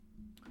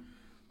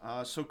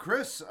So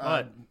Chris,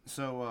 What?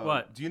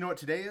 What? Do you know what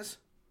today is?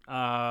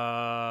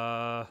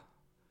 October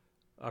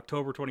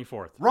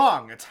 24th.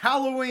 Wrong. It's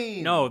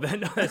Halloween. No,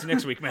 that's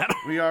next week, Matt.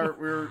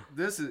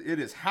 It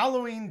is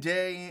Halloween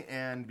Day,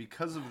 and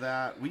because of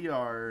that,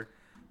 we're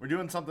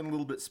doing something a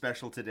little bit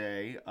special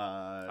today.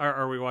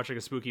 Are we watching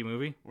a spooky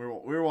movie?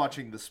 We're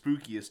watching the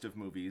spookiest of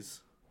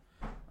movies.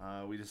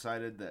 We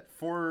decided that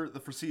for the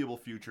foreseeable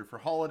future, for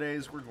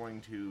holidays, we're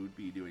going to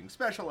be doing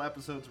special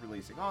episodes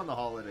releasing on the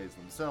holidays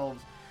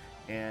themselves.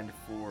 And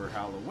for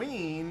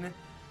Halloween,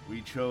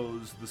 we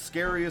chose the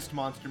scariest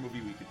monster movie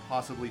we could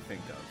possibly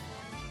think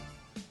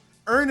of.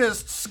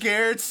 Ernest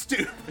Scared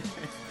Stupid.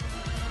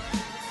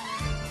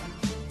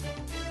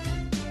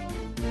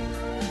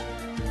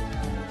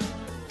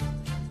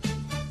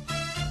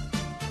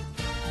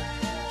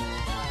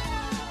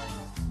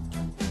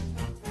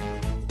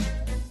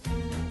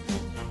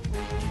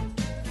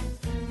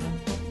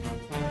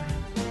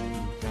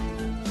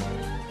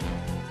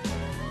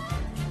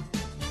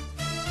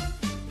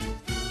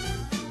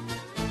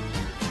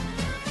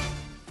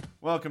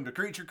 Welcome to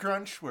Creature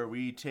Crunch, where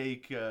we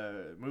take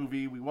a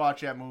movie, we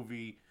watch that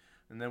movie,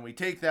 and then we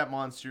take that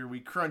monster,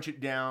 we crunch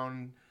it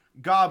down,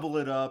 gobble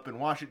it up, and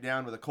wash it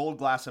down with a cold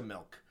glass of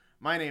milk.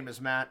 My name is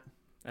Matt.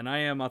 And I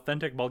am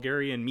authentic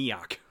Bulgarian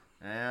Miak.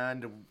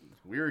 And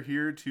we're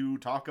here to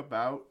talk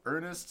about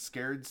Ernest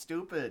Scared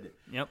Stupid.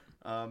 Yep.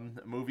 A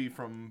movie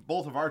from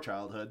both of our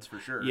childhoods, for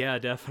sure. Yeah,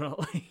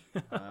 definitely.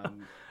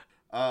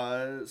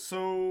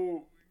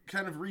 So,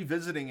 kind of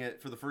revisiting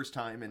it for the first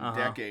time in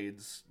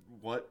decades,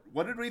 what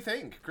did we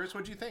think? Chris,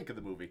 what did you think of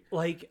the movie?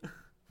 Like,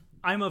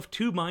 I'm of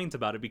two minds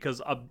about it because,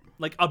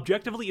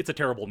 objectively, it's a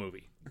terrible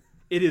movie.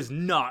 It is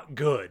not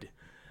good.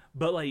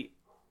 But,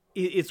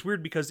 it's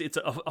weird because it's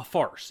a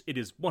farce. It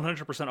is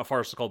 100% a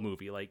farcical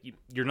movie. Like,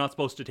 you're not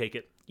supposed to take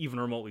it even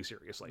remotely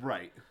seriously.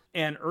 Right.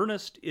 And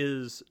Ernest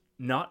is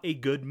not a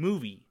good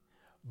movie,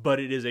 but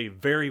it is a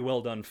very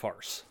well done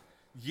farce.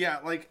 Yeah,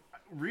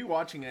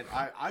 rewatching it,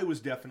 I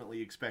was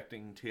definitely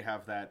expecting to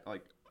have that,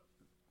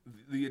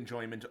 the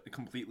enjoyment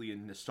completely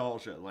in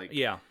nostalgia.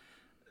 Yeah.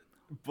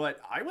 But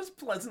I was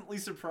pleasantly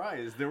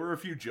surprised. There were a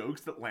few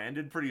jokes that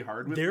landed pretty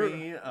hard with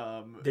me.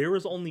 There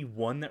was only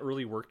one that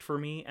really worked for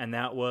me, and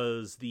that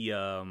was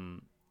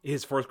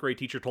his fourth grade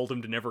teacher told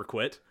him to never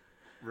quit.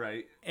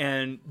 Right.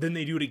 And then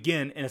they do it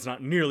again, and it's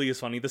not nearly as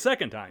funny the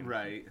second time.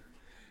 Right.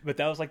 But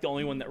that was the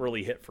only one that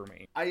really hit for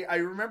me. I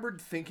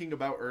remembered thinking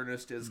about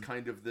Ernest as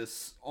kind of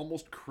this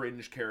almost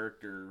cringe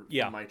character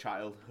from my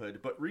childhood,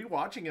 but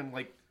rewatching him,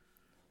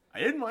 I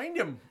didn't mind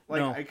him.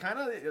 No. I kind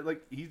of,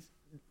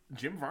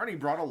 Jim Varney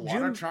brought a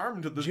lot of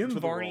charm to the Jim to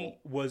the Varney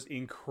role. was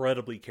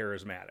incredibly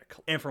charismatic.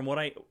 And from what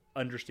I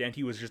understand,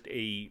 he was just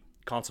a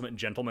consummate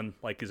gentleman,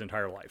 his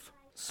entire life.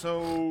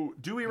 So,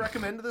 do we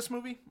recommend this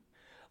movie?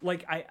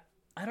 I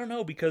don't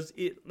know, because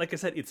like I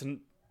said, it's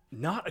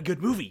not a good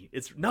movie.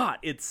 It's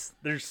not.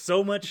 There's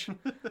so much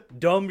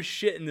dumb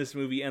shit in this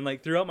movie, and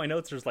throughout my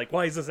notes, there's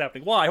why is this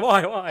happening? Why?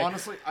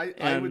 Honestly,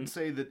 I would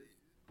say that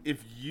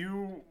if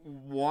you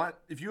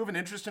have an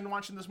interest in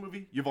watching this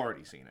movie, you've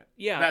already seen it.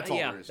 Yeah, that's all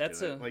yeah, there is that's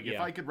to it. yeah. If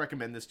I could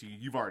recommend this to you,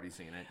 you've already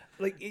seen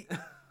it.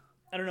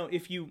 I don't know,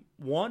 if you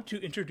want to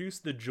introduce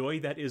the joy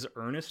that is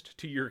Ernest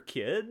to your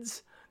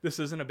kids, this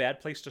isn't a bad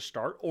place to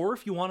start. Or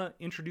if you want to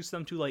introduce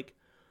them to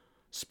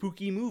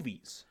spooky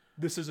movies,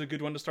 this is a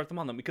good one to start them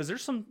on, because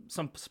there's some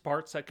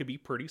parts that could be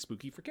pretty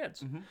spooky for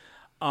kids.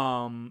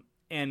 Mm-hmm.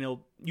 And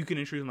you can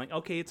introduce them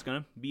okay, it's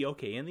gonna be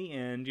okay in the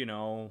end,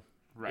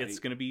 Right. It's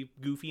gonna be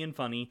goofy and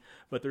funny,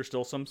 but there's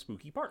still some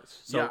spooky parts.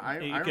 So yeah,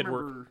 it could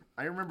work.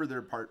 I remember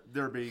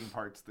there being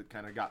parts that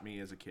kind of got me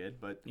as a kid,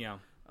 but yeah.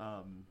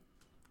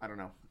 I don't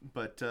know,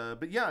 but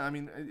yeah, I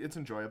mean, it's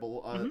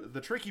enjoyable. The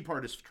tricky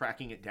part is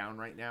tracking it down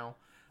right now.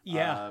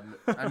 Yeah.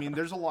 I mean,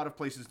 there's a lot of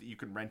places that you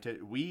can rent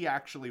it. We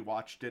actually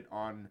watched it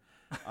on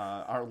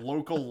our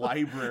local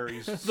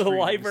library's The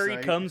library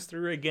site. comes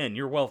through again.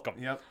 You're welcome.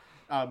 Yep.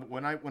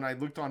 When I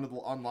looked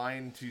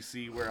online to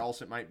see where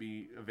else it might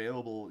be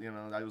available,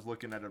 I was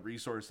looking at a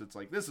resource that's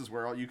this is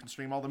where you can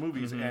stream all the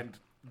movies, and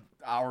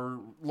our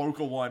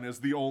local one is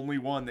the only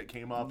one that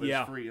came up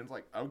as free. And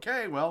it's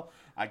okay, well,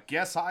 I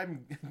guess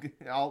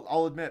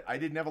I'll admit I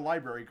didn't have a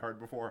library card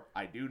before.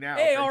 I do now.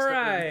 Hey, all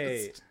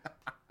right.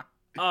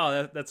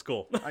 Oh, that's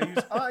cool.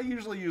 I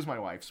usually use my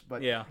wife's,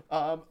 but yeah.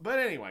 But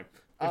anyway,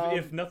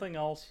 if nothing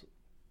else,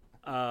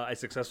 I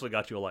successfully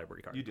got you a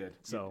library card. You did.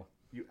 So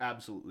you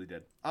absolutely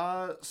did.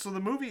 So the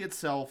movie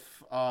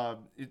itself,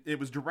 it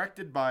was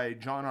directed by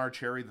John R.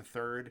 Cherry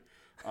III.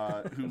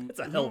 That's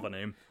a hell of a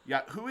name.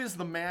 Yeah, who is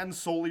the man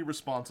solely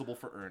responsible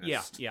for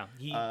Ernest? Yeah.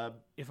 He,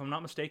 if I'm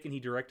not mistaken,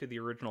 he directed the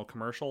original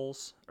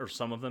commercials, or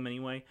some of them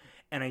anyway,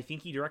 and I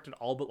think he directed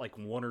all but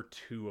one or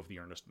two of the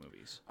Ernest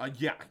movies.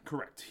 Yeah,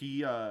 correct.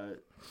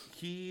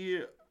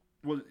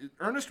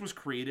 Ernest was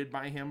created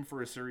by him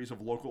for a series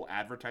of local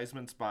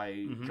advertisements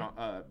by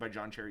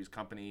John Cherry's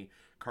company,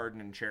 Carden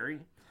and Cherry.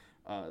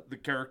 The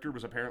character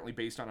was apparently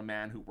based on a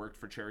man who worked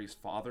for Cherry's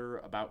father,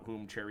 about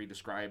whom Cherry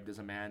described as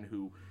a man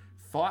who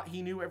thought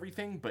he knew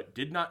everything but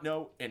did not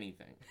know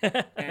anything.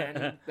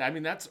 And I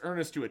mean, that's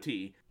Ernest to a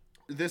T.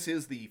 This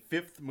is the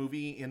 5th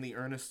movie in the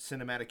Ernest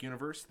Cinematic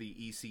Universe, the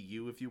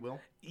ECU, if you will.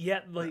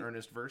 Yeah, The like,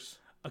 Ernest verse.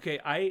 okay,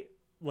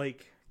 a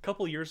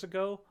couple years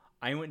ago,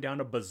 I went down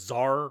a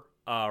bizarre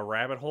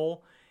rabbit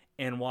hole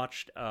and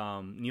watched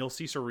Neil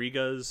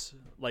Cicerega's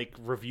like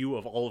review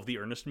of all of the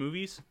Ernest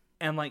movies.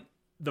 And like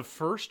the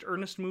first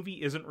Ernest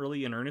movie isn't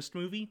really an Ernest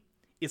movie.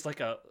 It's like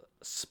a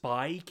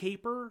spy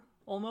caper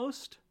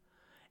almost.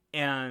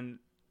 And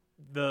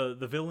the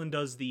villain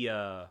does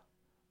the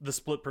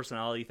split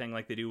personality thing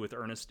like they do with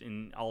Ernest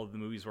in all of the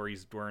movies where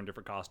he's wearing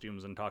different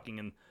costumes and talking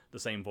in the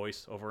same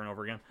voice over and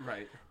over again.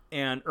 Right.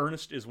 And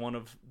Ernest is one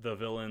of the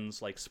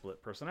villain's like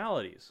split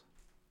personalities.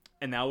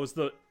 And that was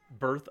the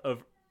birth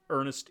of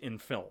Ernest in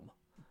film.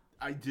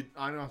 I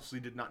honestly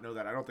did not know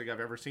that. I don't think I've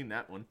ever seen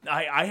that one.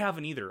 I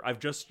haven't either. I've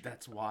just...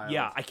 That's wild.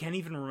 Yeah, I can't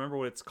even remember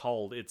what it's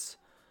called. It's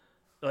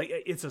like,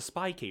 it's a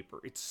spy caper.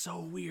 It's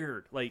so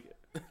weird. Like...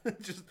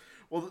 Just,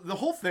 well, the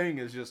whole thing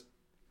is just...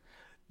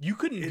 You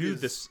couldn't do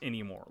this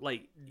anymore.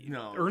 Like,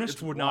 no,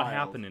 Ernest would not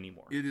happen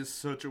anymore. It is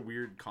such a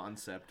weird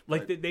concept.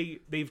 Like,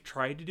 they've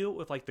tried to do it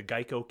with, like, the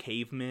Geico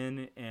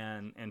cavemen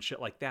and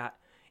shit like that.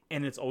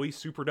 And it's always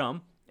super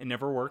dumb. It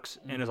never works.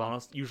 And is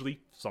honest, usually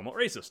somewhat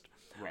racist.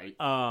 Right.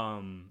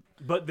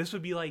 But this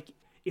would be like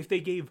if they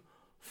gave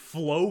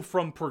Flo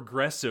from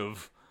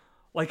Progressive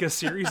like a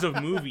series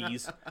of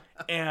movies,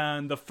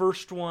 and the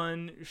first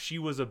one she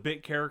was a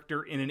bit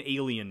character in an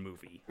Alien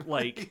movie.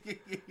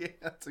 Like, yeah,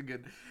 that's a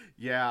good.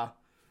 Yeah.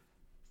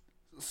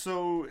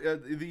 So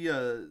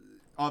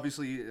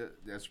obviously,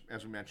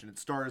 as we mentioned, it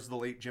stars the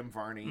late Jim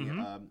Varney,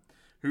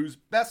 who's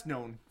best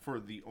known for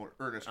the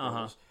Ernest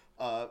roles.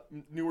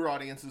 Newer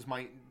audiences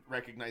might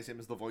recognize him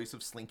as the voice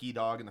of Slinky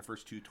Dog in the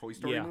first 2 Toy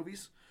Story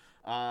movies.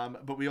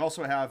 But we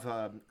also have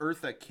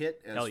Eartha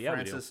Kitt as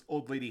Frances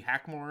Old Lady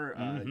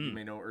Hackmore. You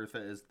may know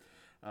Eartha as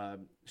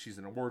she's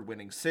an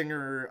award-winning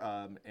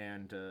singer,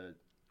 and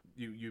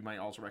you might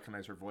also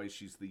recognize her voice.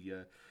 She's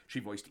she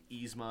voiced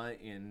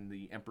Yzma in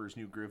The Emperor's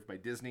New Groove by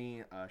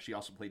Disney. She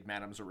also played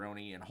Madame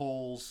Zeroni in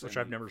Holes, which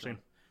I've never seen.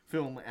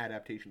 Film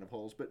adaptation of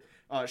Holes, but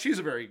she's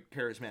a very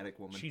charismatic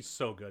woman. She's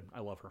so good. I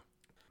love her.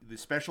 The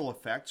special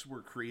effects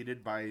were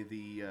created by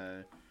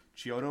the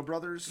Chiodo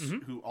brothers,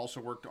 who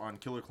also worked on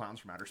Killer Clowns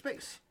from Outer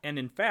Space. And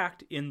in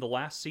fact, in the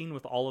last scene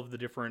with all of the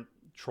different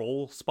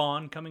troll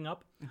spawn coming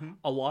up,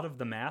 a lot of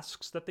the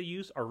masks that they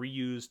use are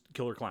reused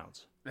Killer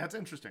Clowns. That's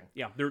interesting.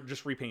 Yeah, they're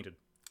just repainted.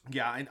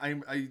 Yeah,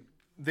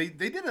 they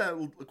did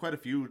quite a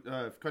few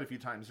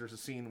times. There's a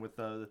scene with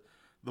the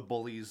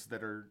bullies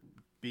that are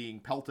being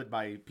pelted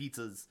by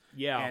pizzas.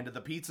 Yeah, and the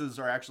pizzas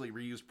are actually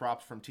reused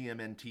props from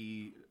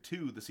TMNT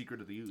 2: The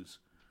Secret of the Ooze.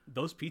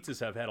 Those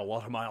pizzas have had a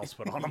lot of miles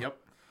put on them. Yep.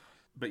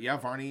 But yeah,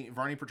 Varney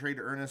portrayed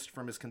Ernest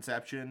from his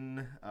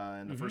conception.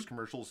 In the first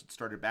commercials, it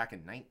started back in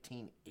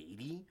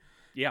 1980.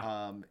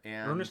 Yeah.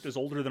 And Ernest is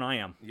older than I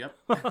am. Yep.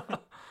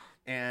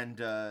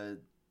 And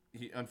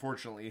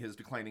unfortunately, his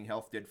declining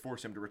health did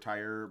force him to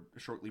retire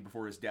shortly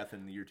before his death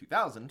in the year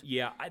 2000.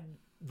 Yeah.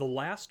 The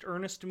last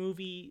Ernest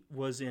movie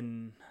was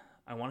in,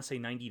 I want to say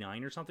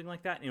 99 or something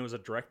like that. And it was a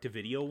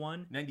direct-to-video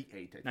one.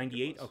 98,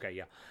 98? Okay,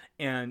 yeah.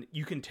 And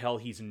you can tell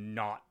he's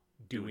not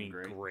doing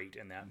great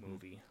in that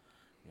movie.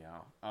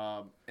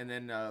 Yeah. And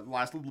then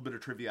last little bit of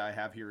trivia I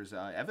have here is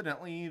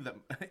evidently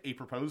a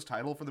proposed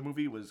title for the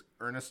movie was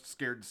Ernest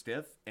Scared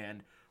Stiff,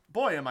 and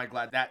boy, am I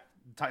glad that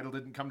title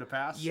didn't come to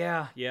pass.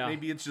 Yeah.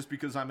 Maybe it's just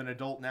because I'm an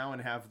adult now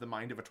and have the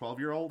mind of a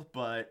 12-year-old,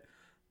 but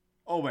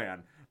oh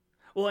man.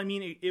 Well, I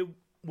mean, it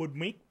would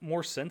make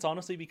more sense,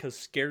 honestly, because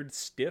Scared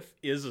Stiff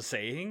is a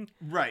saying.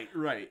 Right.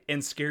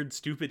 And Scared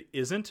Stupid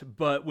isn't,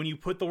 but when you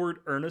put the word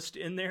Ernest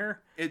in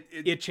there,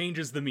 it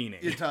changes the meaning.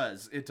 It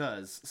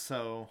does.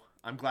 So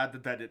I'm glad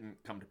that didn't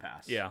come to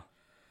pass. Yeah.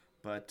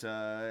 But,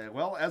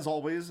 well, as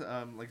always,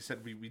 like I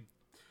said, we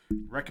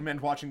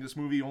recommend watching this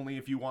movie only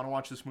if you want to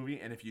watch this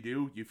movie, and if you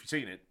do, you've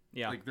seen it.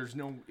 Yeah. Like, there's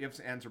no ifs,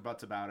 ands, or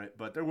buts about it,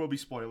 but there will be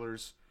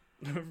spoilers.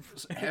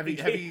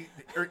 heavy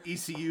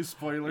ECU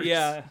spoilers.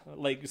 Yeah,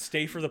 like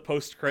stay for the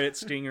post-credit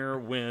stinger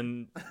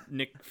when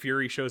Nick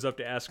Fury shows up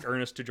to ask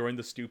Ernest to join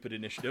the stupid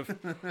initiative.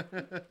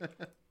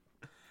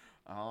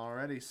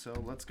 Alrighty,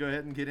 so let's go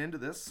ahead and get into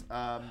this.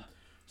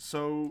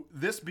 So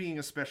this being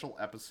a special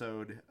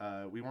episode,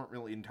 we weren't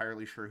really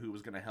entirely sure who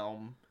was going to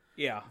helm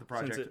the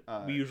project.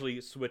 Since we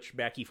usually switch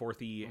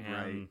backy-forthy, and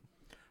right.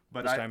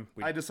 But this time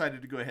I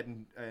decided to go ahead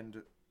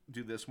and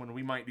do this one.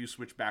 We might do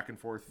switch back and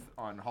forth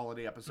on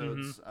holiday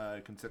episodes,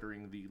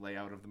 considering the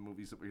layout of the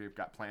movies that we've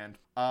got planned.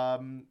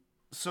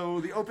 So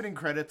the opening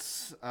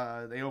credits,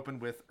 they open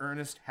with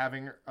Ernest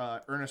having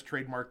Ernest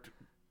trademarked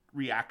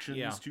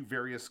reactions to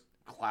various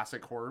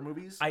classic horror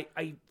movies.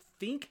 I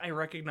think I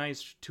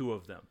recognized 2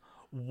 of them.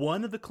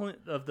 One of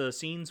the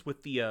scenes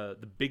with the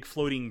big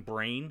floating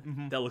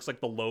brain that looks like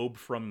the lobe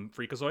from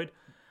Freakazoid.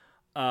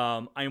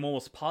 I'm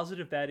almost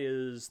positive that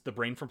is the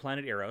brain from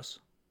Planet Eros.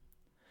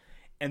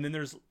 And then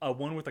there's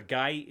one with a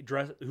guy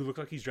who looks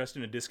like he's dressed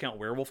in a discount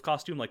werewolf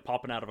costume, like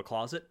popping out of a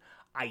closet.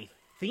 I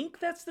think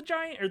that's the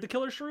giant or the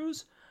killer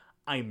shrews.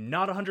 I'm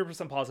not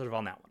 100% positive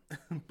on that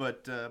one.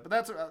 but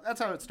that's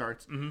how it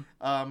starts.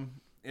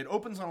 it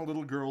opens on a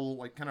little girl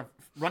like kind of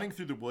running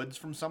through the woods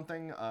from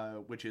something,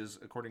 which is,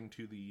 according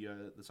to the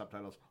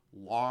subtitles,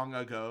 long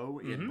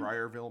ago in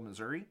Briarville,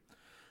 Missouri.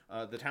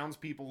 The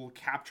townspeople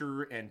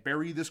capture and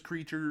bury this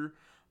creature,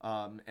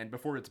 and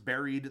before it's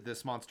buried,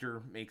 this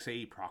monster makes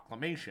a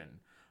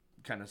proclamation,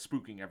 kind of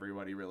spooking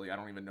everybody. Really, I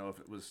don't even know if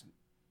it was.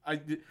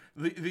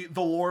 The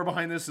lore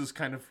behind this is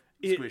kind of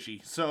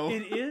squishy. So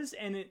it is,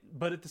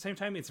 but at the same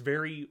time, it's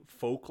very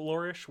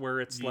folklorish, where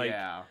it's like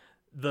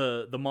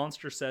the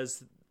monster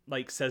says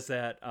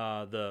that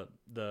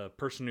the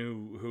person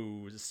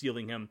who's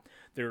stealing him,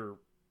 their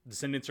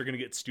descendants are going to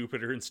get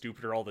stupider and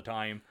stupider all the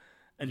time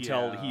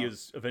until he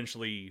is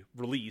eventually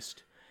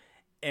released.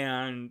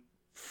 And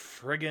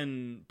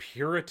friggin'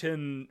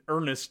 Puritan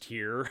Ernest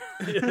here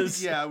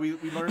is we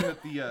learn that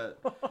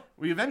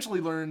we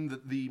eventually learn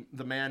that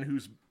the man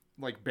who's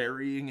like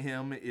burying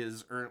him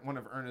is one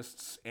of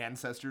Ernest's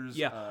ancestors.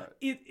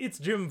 It's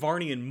Jim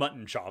Varney and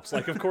mutton chops,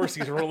 like of course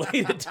he's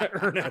related to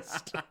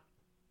Ernest.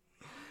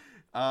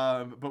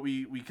 But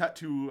we cut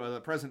to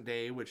the present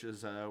day, which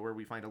is where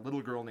we find a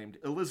little girl named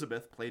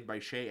Elizabeth, played by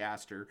Shay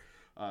Astor.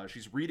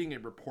 She's reading a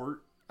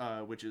report,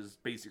 which is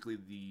basically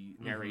the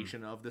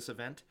narration of this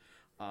event.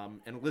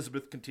 And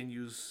Elizabeth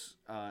continues,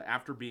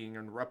 after being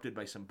interrupted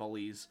by some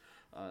bullies,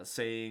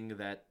 saying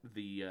that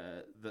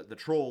the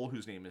troll,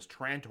 whose name is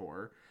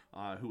Trantor,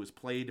 who was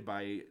played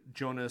by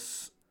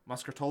Jonas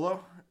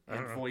Muscartolo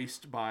and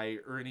voiced by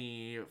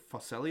Ernie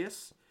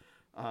Foselius.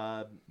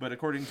 But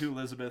according to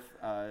Elizabeth,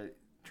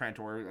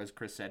 Trantor, as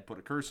Chris said, put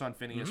a curse on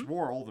Phineas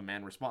Worrell, the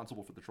man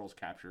responsible for the troll's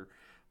capture,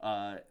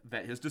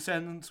 that his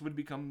descendants would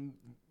become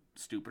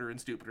stupider and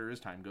stupider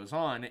as time goes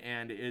on.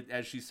 And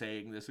as she's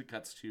saying this, it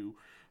cuts to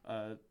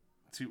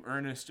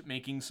Ernest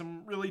making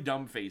some really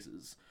dumb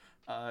faces.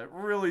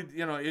 Really,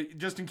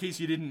 just in case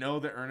you didn't know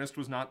that Ernest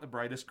was not the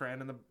brightest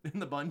crayon in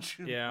the bunch.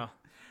 Yeah.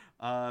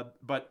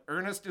 But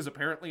Ernest is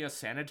apparently a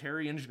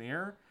sanitary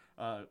engineer,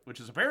 which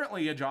is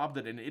apparently a job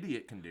that an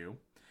idiot can do.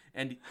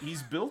 And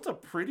he's built a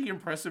pretty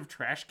impressive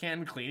trash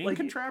can cleaning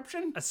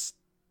contraption. A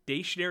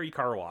stationary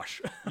car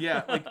wash.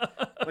 Yeah,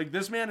 like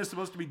this man is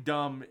supposed to be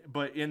dumb,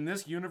 but in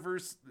this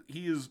universe,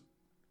 he's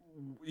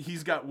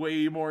got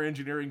way more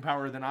engineering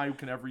power than I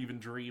can ever even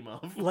dream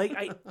of.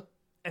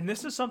 And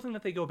this is something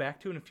that they go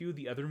back to in a few of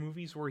the other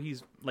movies where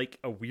he's like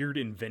a weird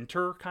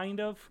inventor, kind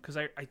of, because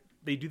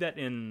they do that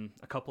in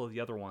a couple of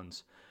the other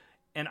ones.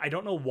 And I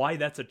don't know why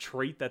that's a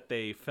trait that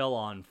they fell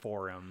on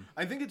for him.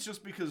 I think it's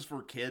just because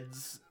for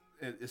kids,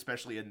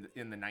 especially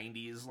in the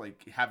 90s,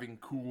 like having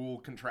cool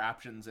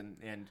contraptions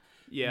and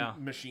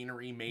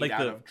machinery made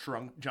out of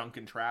junk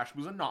and trash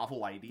was a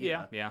novel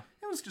idea. Yeah.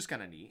 It was just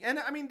kind of neat. And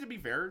I mean, to be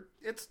fair,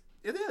 it's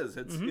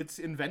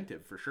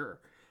inventive for sure.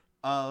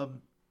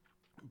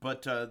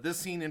 But this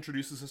scene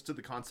introduces us to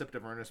the concept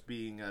of Ernest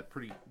being a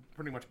pretty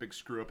much big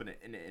screw up and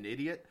an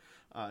idiot.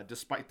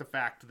 Despite the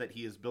fact that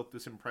he has built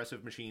this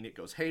impressive machine, it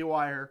goes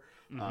haywire.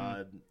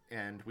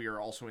 And we are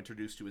also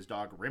introduced to his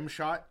dog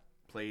Rimshot,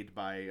 played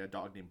by a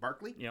dog named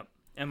Barkley. Yep.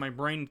 And my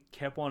brain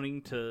kept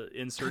wanting to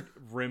insert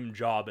Rim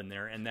Job in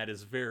there, and that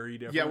is very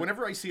different. Yeah,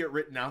 whenever I see it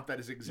written out,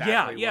 that is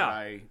exactly what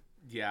I...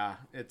 Yeah,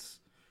 it's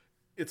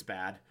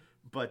bad.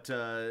 But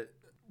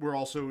we're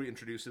also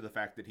introduced to the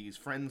fact that he's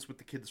friends with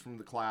the kids from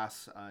the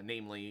class,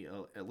 namely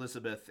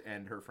Elizabeth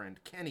and her friend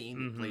Kenny,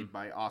 played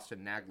by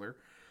Austin Nagler.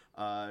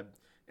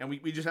 And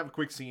we just have a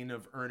quick scene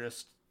of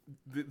Ernest,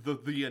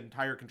 the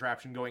entire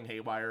contraption going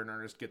haywire, and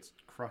Ernest gets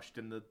crushed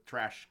in the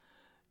trash.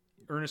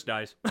 Ernest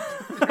dies.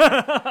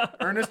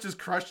 Ernest is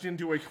crushed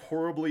into a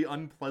horribly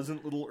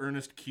unpleasant little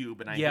Ernest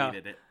cube, and I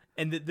hated it.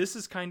 And this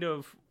is kind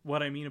of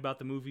what I mean about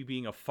the movie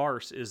being a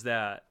farce, is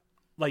that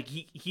like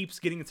he keeps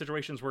getting in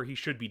situations where he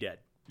should be dead.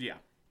 Yeah.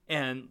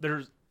 And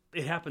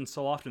it happens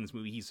so often in this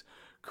movie. He's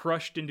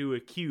crushed into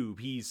a cube.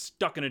 He's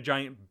stuck in a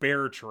giant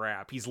bear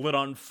trap. He's lit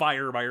on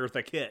fire by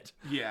Eartha Kitt.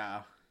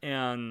 Yeah.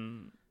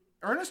 And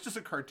Ernest is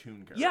a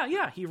cartoon character.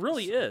 Yeah, he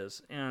really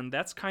is. And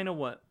that's kind of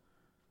what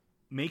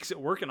makes it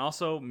work and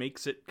also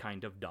makes it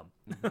kind of dumb.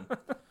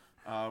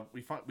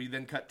 We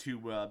then cut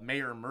to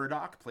Mayor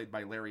Murdoch, played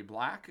by Larry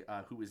Black,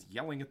 who is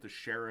yelling at the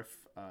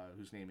sheriff,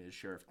 whose name is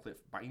Sheriff Cliff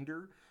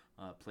Binder,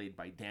 played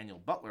by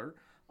Daniel Butler,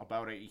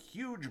 about a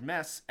huge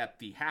mess at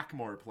the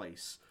Hackmore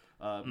place.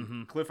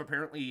 Cliff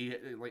apparently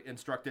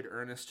instructed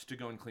Ernest to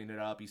go and clean it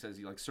up. He says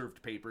he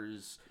served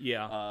papers.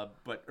 Yeah.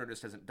 But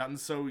Ernest hasn't done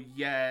so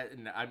yet,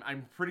 and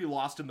I'm pretty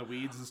lost in the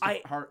weeds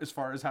as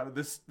far as how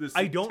this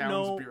I don't town's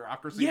know.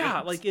 bureaucracy.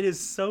 Yeah, works. it is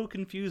so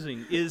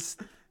confusing. Is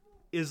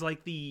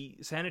the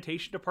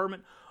sanitation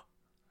department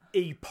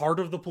a part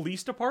of the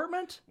police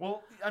department?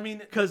 Well, I mean,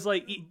 because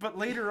but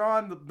later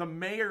on, the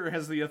mayor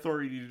has the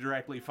authority to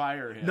directly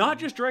fire him. Not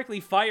just directly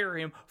fire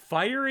him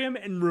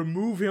and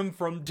remove him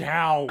from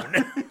town.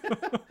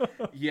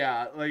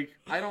 Yeah,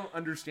 I don't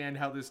understand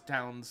how this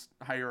town's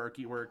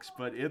hierarchy works,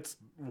 but it's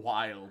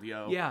wild,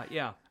 yo.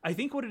 Yeah. I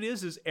think what it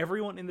is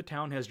everyone in the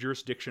town has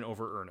jurisdiction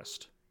over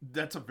Ernest.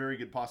 That's a very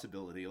good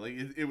possibility. Like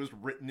it was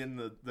written in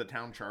the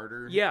town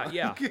charter. Yeah,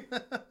 yeah.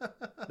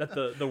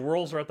 That the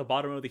worlds are at the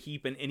bottom of the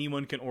heap, and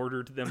anyone can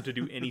order them to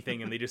do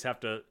anything, and they just have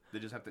to. They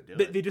just have to do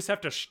it. They just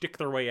have to shtick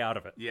their way out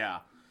of it. Yeah.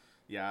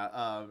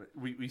 Yeah,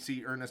 we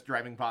see Ernest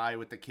driving by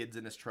with the kids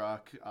in his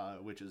truck,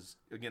 which is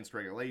against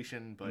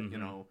regulation, but you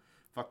know,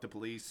 fuck the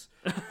police.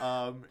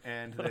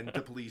 And then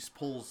the police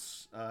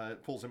pulls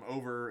him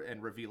over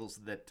and reveals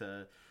that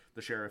the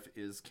sheriff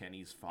is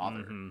Kenny's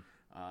father.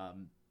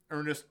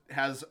 Ernest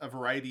has a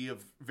variety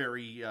of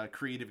very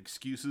creative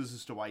excuses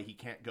as to why he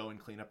can't go and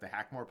clean up the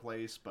Hackmore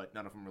place, but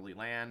none of them really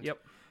land. Yep.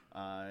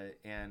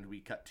 And we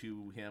cut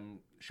to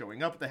him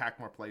showing up at the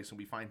Hackmore place, and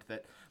we find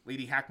that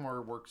Lady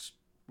Hackmore works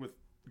with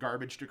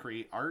garbage to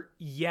create art.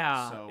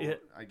 Yeah. So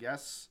I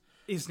guess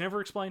it's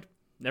never explained.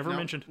 Never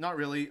mentioned. Not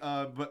really.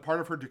 But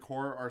part of her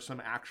decor are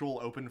some actual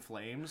open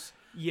flames.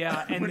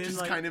 Yeah, and which then, is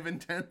like, kind of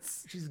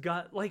intense. she's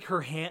got like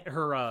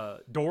her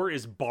door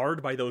is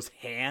barred by those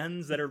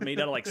hands that are made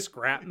out of like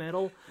scrap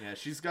metal. Yeah,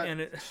 she's got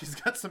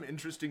some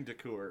interesting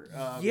decor.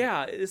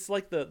 Yeah, it's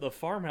like the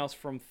farmhouse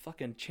from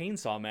fucking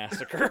Chainsaw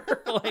Massacre.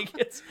 Like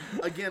it's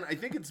Again, I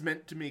think it's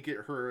meant to make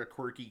her a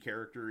quirky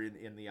character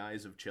in the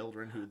eyes of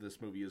children, who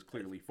this movie is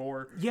clearly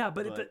for. yeah,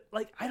 but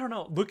like I don't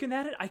know. Looking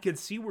at it, I could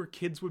see where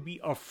kids would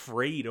be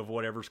afraid of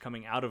whatever's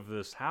coming out of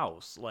this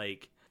house.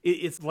 Like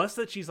it's less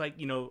that she's like,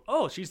 you know,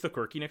 oh, she's the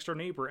quirky next door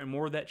neighbor, and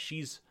more that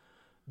she's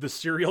the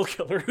serial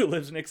killer who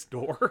lives next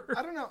door.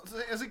 I don't know.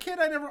 As a kid,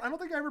 I don't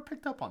think I ever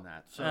picked up on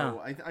that.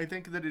 So I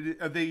think that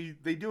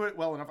they do it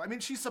well enough. I mean,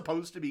 she's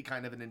supposed to be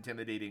kind of an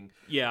intimidating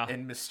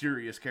and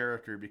mysterious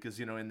character because,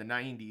 you know, in the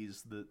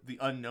 90s, the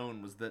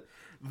unknown was that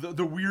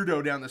the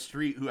weirdo down the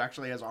street who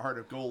actually has a heart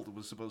of gold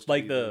was supposed to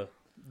Like be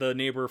the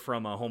neighbor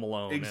from Home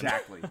Alone.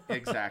 Exactly.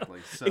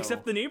 So,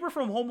 Except the neighbor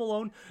from Home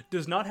Alone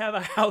does not have a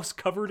house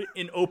covered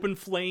in open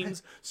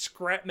flames,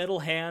 scrap metal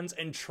hands,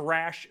 and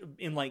trash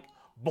in like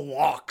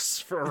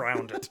blocks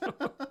around it.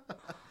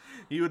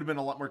 He would have been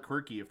a lot more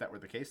quirky if that were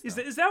the case. Is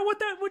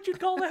that what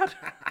you'd call that?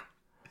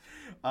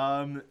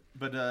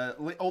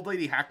 But old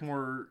lady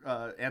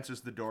Hackmore answers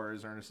the door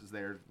as Ernest is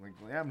there. Like,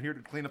 yeah, I'm here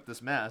to clean up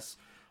this mess.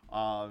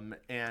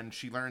 And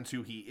she learns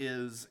who he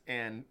is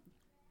and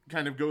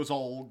kind of goes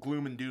all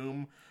gloom and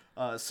doom,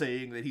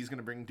 saying that he's going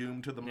to bring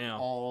doom to them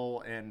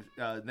all. And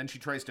then she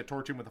tries to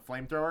torch him with a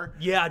flamethrower.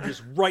 Yeah,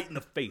 just right in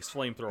the face,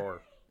 flamethrower.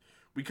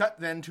 We cut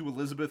then to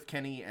Elizabeth,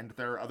 Kenny, and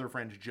their other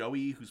friend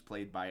Joey, who's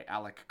played by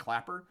Alec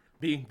Clapper,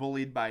 being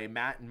bullied by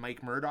Matt and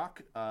Mike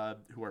Murdoch,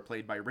 who are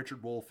played by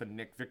Richard Wolff and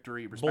Nick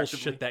Victory, respectively.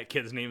 Bullshit, that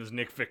kid's name is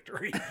Nick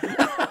Victory.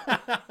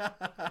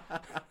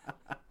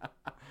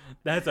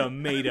 That's a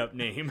made-up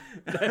name.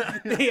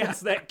 They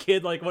asked that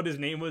kid like what his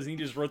name was, and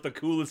he just wrote the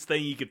coolest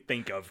thing he could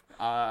think of.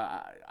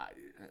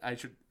 I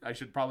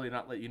should probably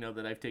not let you know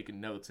that I've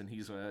taken notes, and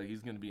he's going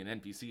to be an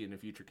NPC in a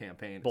future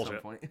campaign at some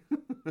point.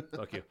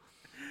 Fuck you.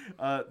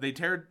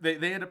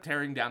 They end up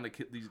tearing down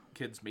these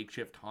kids'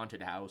 makeshift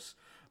haunted house.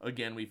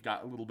 Again, we've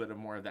got a little bit of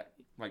more of that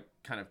like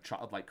kind of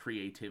childlike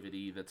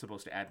creativity that's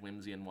supposed to add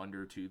whimsy and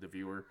wonder to the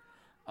viewer,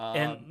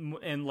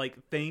 and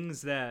like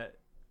things that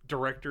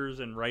directors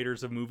and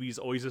writers of movies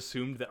always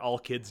assumed that all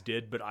kids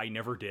did, but I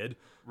never did.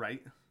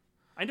 Right?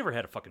 I never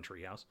had a fucking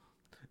treehouse.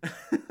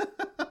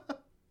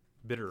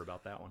 Bitter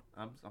about that one.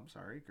 I'm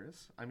sorry,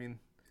 Chris. I mean,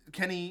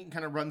 Kenny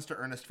kind of runs to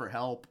Ernest for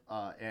help,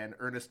 and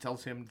Ernest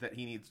tells him that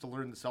he needs to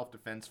learn the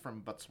self-defense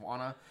from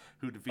Botswana,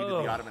 who defeated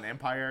the Ottoman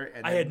Empire.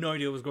 And I had no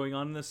idea what was going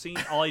on in this scene.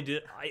 All I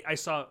did, I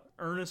saw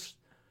Ernest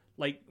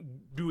like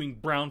doing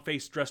brown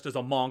face dressed as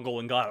a Mongol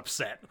and got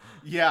upset.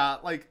 Yeah,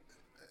 like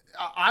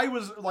I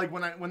was like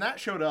when that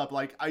showed up,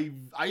 like I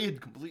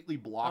had completely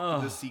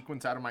blocked this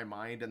sequence out of my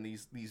mind and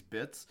these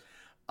bits.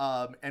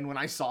 And when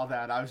I saw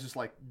that, I was just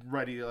like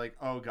ready to like,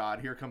 oh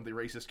god, here come the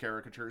racist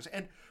caricatures.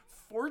 And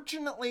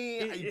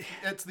fortunately,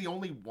 it's the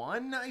only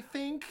one, I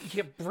think.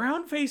 Yeah,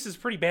 brown face is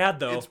pretty bad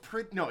though.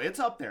 It's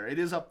up there. It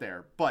is up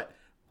there. But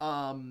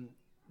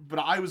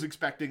I was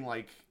expecting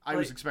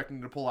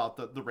expecting to pull out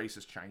the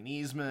racist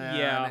Chinese man.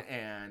 Yeah.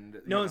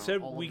 And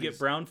instead we get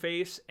brown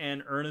face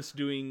and Ernest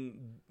doing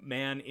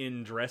man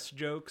in dress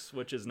jokes,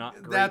 which is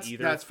not great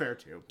either. That's fair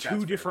too.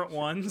 Two different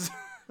ones.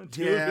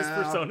 Two of his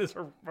personas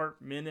are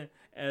men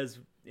as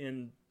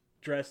in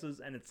dresses,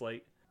 and it's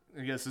like,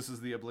 I guess this is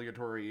the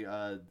obligatory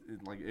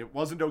like it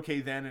wasn't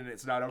okay then and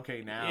it's not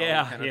okay now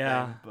kind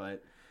of thing.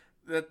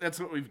 But that's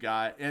what we've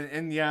got.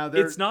 And yeah,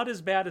 it's not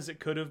as bad as it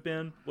could have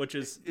been, which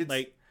is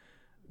like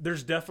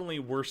there's definitely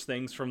worse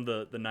things from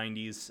the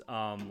 90s,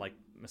 like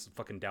Mrs.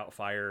 fucking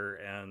Doubtfire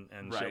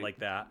and shit like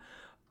that.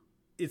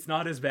 It's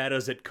not as bad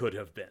as it could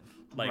have been.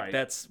 Like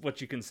that's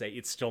what you can say.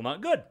 It's still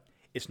not good.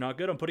 It's not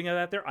good. I'm putting it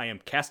out there. I am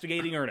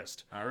castigating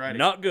Ernest. All right.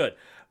 Not good.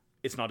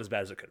 It's not as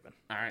bad as it could have been.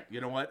 All right.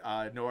 You know what?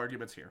 No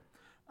arguments here.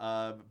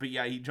 But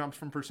yeah, he jumps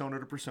from persona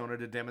to persona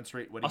to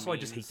demonstrate what he means. Also, I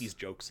just hate these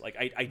jokes. Like,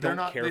 I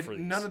don't care for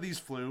these. None of these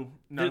flew.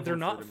 They're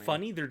not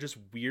funny. They're just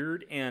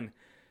weird. And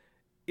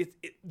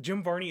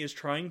Jim Varney is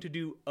trying to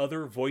do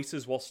other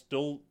voices while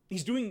still...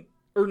 He's doing...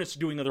 Ernest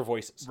doing other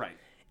voices. Right.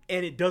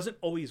 And it doesn't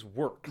always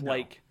work. No.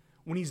 Like,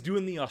 when he's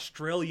doing the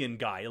Australian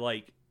guy,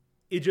 like,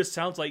 it just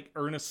sounds like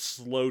Ernest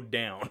slowed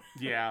down.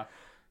 Yeah.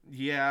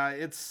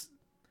 It's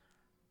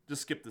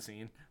just skip the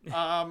scene.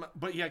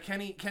 But yeah,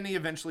 Kenny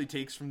eventually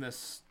takes from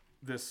this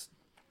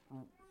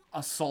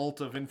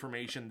assault of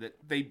information that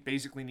they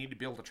basically need to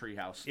build a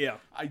treehouse. Yeah.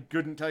 I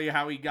couldn't tell you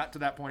how he got to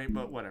that point,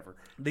 but whatever.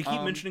 They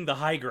keep mentioning the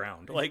high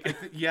ground. Like,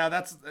 yeah,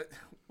 that's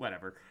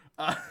whatever.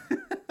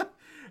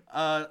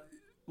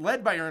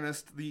 Led by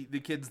Ernest, the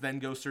kids then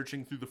go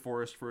searching through the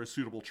forest for a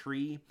suitable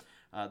tree.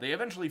 They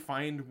eventually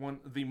find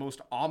the most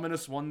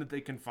ominous one that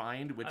they can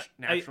find, which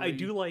naturally... I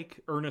do like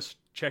Ernest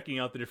checking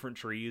out the different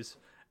trees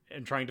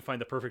and trying to find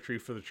the perfect tree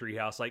for the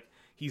treehouse. Like,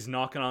 he's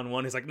knocking on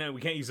one. He's like, no,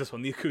 we can't use this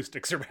one. The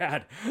acoustics are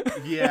bad.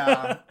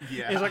 Yeah.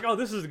 He's like, oh,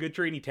 this is a good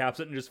tree, and he taps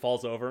it and just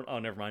falls over. Oh,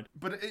 never mind.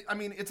 But,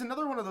 it's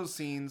another one of those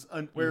scenes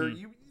where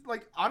you,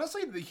 like,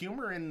 honestly, the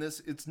humor in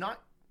this, it's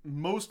not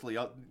mostly,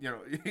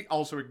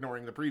 also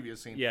ignoring the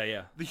previous scene.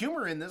 Yeah. The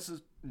humor in this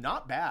is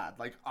not bad.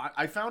 Like,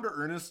 I found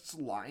Ernest's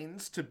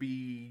lines to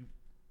be...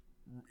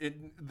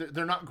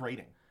 they're not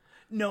grating.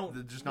 No.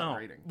 They're just not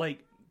grating.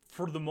 Like,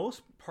 for the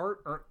most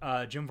part,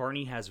 Jim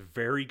Varney has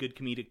very good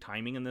comedic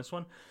timing in this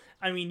one.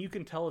 I mean, you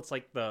can tell it's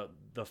like the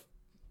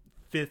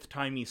fifth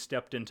time he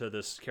stepped into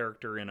this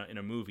character in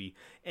a movie,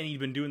 and he'd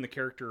been doing the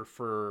character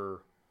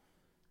for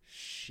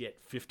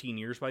 15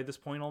 years by this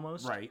point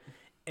almost. Right.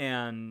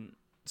 And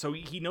so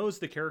he knows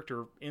the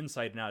character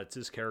inside and out. It's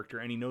his character,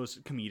 and he knows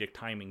comedic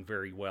timing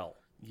very well.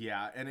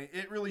 Yeah, and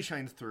it really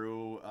shines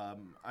through.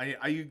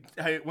 I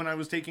when I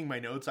was taking my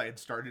notes, I had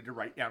started to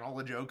write down all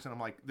the jokes, and I'm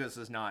like, this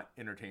is not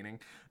entertaining.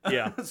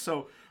 Yeah.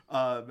 So,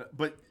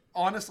 but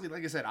honestly,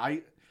 like I said,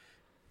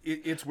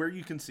 it's where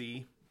you can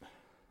see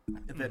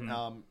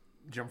that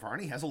Jim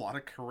Varney has a lot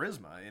of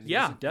charisma, and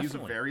he's a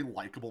very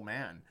likable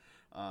man,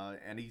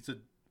 and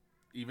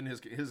even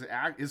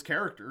his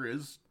character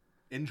is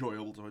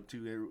enjoyable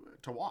to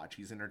watch.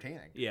 He's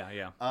entertaining.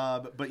 Yeah.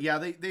 But yeah,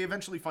 they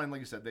eventually find, like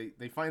you said,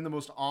 they find the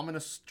most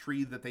ominous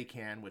tree that they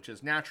can, which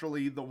is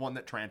naturally the one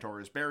that Trantor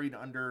is buried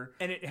under.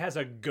 And it has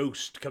a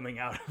ghost coming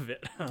out of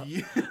it.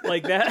 Yeah.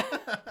 Like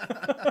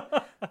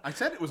that. I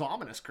said it was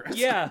ominous, Chris.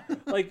 Yeah.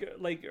 Like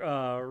I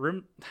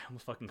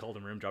almost fucking called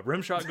him Rimjob.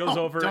 Rimshot goes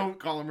over. Don't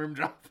call him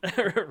Rimjob.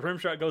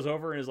 Rimshot goes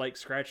over and is like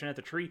scratching at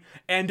the tree,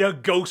 and a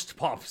ghost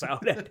pops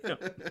out at him.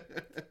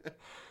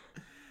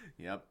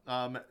 Yep.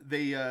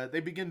 They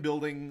begin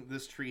building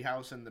this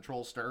treehouse, and the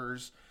troll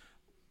stirs,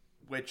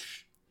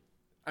 which,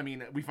 I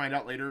mean, we find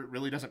out later it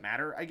really doesn't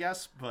matter, I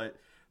guess. But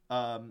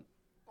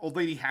Old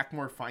Lady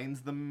Hackmore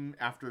finds them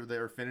after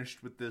they're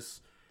finished with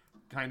this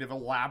kind of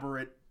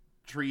elaborate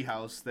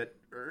treehouse that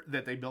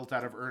they built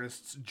out of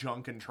Ernest's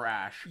junk and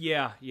trash.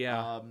 Yeah.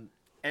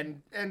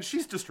 And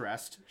she's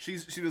distressed. She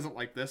doesn't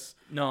like this.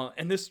 No,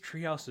 and this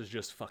treehouse is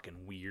just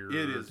fucking weird.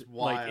 It is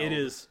wild. Like, it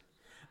is.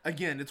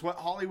 Again, it's what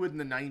Hollywood in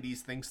the 90s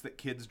thinks that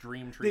kids'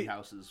 dream tree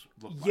houses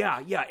look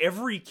like. Yeah.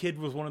 Every kid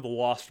was one of the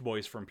Lost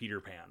Boys from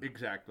Peter Pan.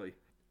 Exactly.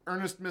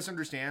 Ernest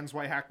misunderstands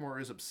why Hackmore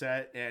is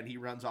upset, and he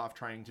runs off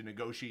trying to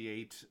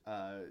negotiate.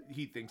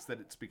 He thinks that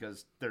it's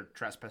because they're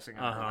trespassing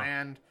on her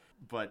land,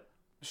 but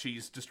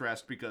she's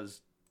distressed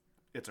because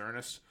it's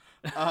Ernest.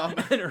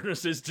 And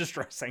Ernest is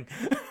distressing.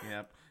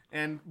 Yep.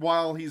 And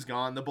while he's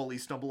gone, the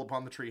bullies stumble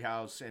upon the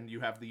treehouse, and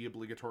you have the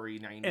obligatory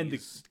 90s. And the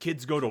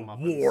kids go to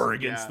war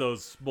against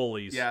those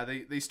bullies. Yeah,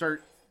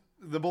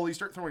 the bullies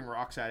start throwing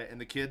rocks at it, and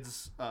the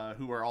kids,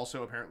 who are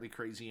also apparently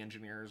crazy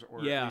engineers, or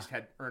at least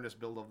had Ernest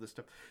build all this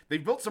stuff,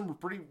 they've built some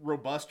pretty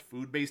robust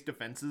food-based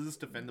defenses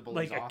to fend the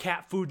bullies off. Like a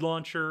cat food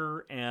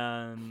launcher,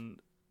 and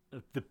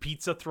the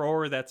pizza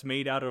thrower that's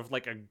made out of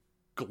like a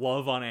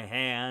glove on a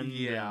hand.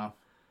 Yeah.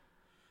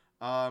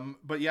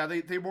 But yeah,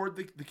 they ward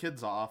the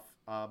kids off.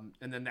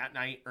 And then that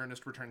night,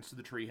 Ernest returns to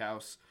the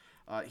treehouse.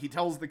 He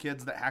tells the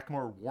kids that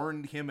Hackmore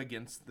warned him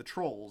against the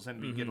trolls,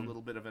 and we get a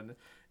little bit of an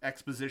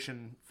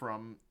exposition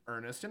from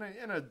Ernest in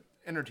an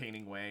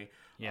entertaining way.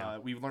 Yeah.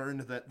 We've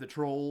learned that the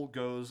troll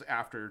goes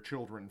after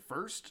children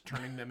first,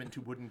 turning them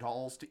into wooden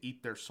dolls to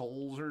eat their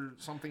souls or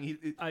something.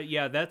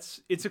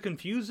 It's a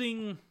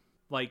confusing,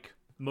 like,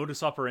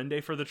 modus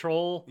operandi for the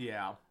troll.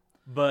 Yeah.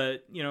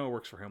 But, it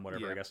works for him,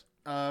 whatever, I guess.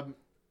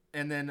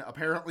 And then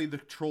apparently the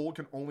troll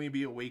can only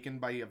be awakened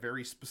by a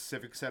very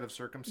specific set of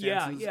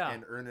circumstances. Yeah.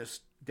 And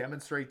Ernest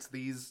demonstrates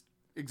these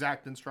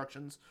exact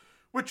instructions,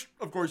 which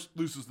of course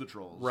loses the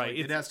trolls. Right.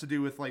 Like, it has to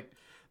do with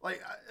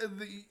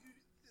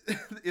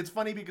it's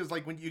funny because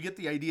like when you get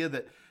the idea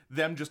that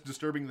them just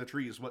disturbing the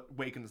tree is what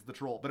wakens the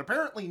troll, but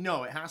apparently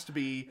no, it has to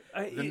be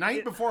the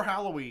night before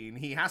Halloween.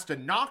 He has to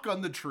knock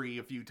on the tree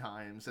a few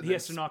times. And he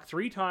has to knock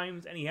 3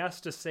 times, and he has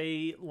to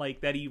say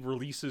like that he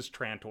releases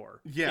Trantor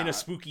in a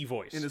spooky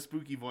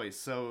voice.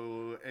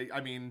 So I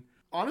mean,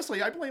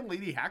 honestly, I blame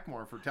Lady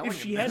Hackmore for telling him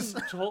if she this.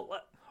 hadn't told.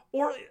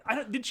 Or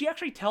did she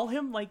actually tell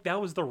him like that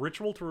was the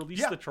ritual to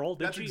release the troll?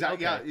 Did she?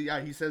 Exactly. Okay. Yeah.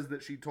 He says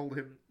that she told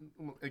him,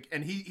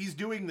 and he's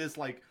doing this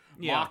like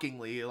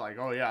mockingly, like,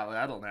 "Oh yeah,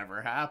 that'll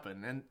never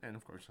happen," and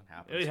of course it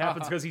happens. It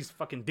happens because he's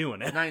fucking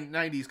doing it.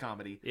 90s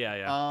comedy.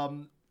 Yeah.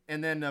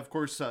 And then, of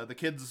course, the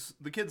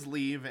kids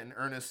leave, and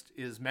Ernest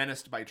is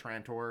menaced by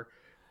Trantor.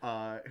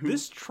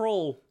 This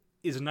troll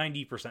is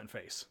 90%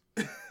 face.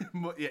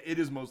 Yeah, it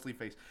is mostly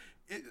face.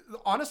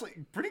 Honestly,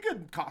 pretty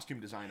good costume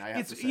design, I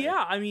have to say.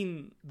 Yeah, I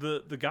mean,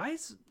 the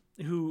guys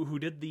who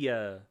did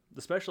the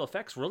special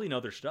effects really know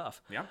their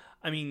stuff. Yeah.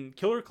 I mean,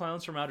 Killer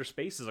Clowns from Outer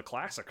Space is a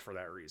classic for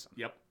that reason.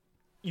 Yep.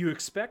 You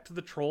expect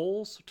the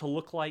trolls to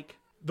look like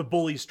the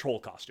Bullies' troll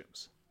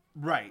costumes.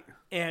 Right.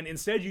 And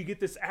instead you get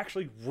this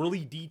actually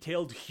really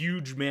detailed,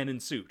 huge man in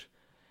suit.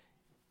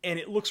 And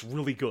it looks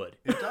really good.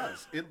 It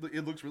does.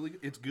 It looks really good.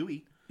 It's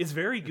gooey. It's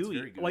very gooey.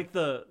 very gooey. Like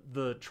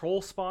the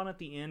troll spawn at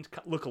the end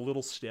look a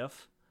little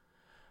stiff.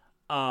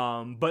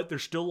 But they're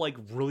still like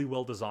really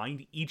well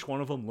designed. Each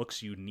one of them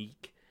looks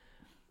unique.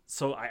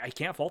 So I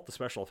can't fault the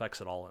special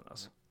effects at all in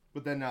this.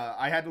 But then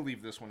I had to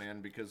leave this one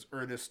in because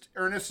Ernest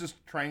is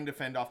trying to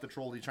fend off the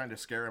troll. He's trying to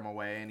scare him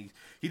away, and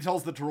he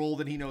tells the troll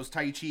that he knows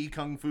Tai Chi,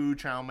 Kung Fu,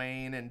 Chow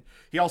Mein, and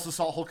he also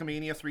saw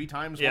Hulkamania 3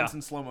 times, once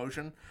in slow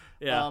motion.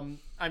 Yeah.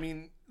 I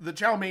mean, the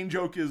Chow Mein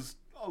joke is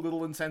a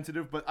little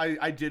insensitive, but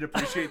I did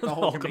appreciate the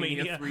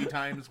Hulkamania 3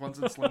 times, once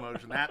in slow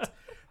motion.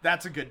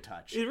 That's a good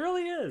touch. It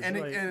really is.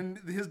 And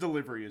his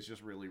delivery is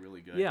just really,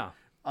 really good. Yeah.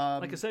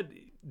 Like I said,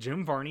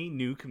 Jim Varney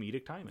knew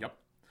comedic timing. Yep.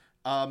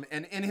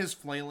 And in his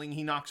flailing,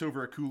 he knocks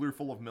over a cooler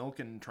full of milk,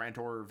 and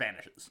Trantor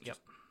vanishes. Yep.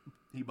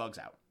 He bugs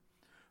out.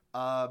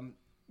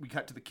 We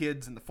cut to the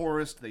kids in the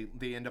forest.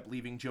 They end up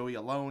leaving Joey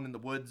alone in the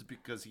woods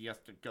because he has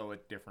to go a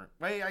different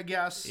way, I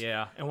guess.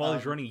 Yeah, and while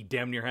he's running, he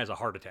damn near has a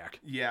heart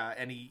attack. Yeah,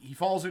 and he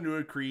falls into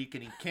a creek,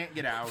 and he can't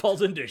get out.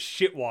 Falls into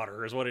shit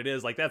water is what it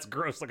is. Like, that's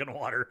gross looking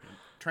water.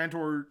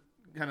 Trantor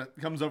kind of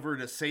comes over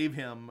to save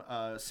him,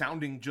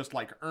 sounding just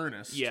like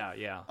Ernest.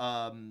 Yeah.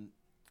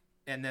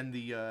 And then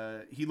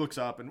he looks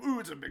up and, ooh,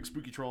 it's a big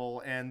spooky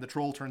troll, and the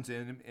troll turns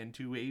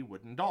into a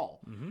wooden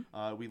doll.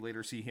 Mm-hmm. We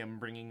later see him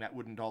bringing that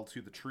wooden doll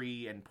to the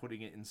tree and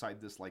putting it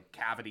inside this like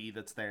cavity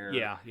that's there.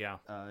 Yeah.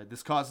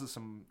 This causes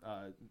some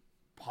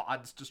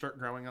pods to start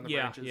growing on the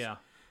branches. Yeah.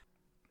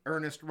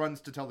 Ernest runs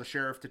to tell the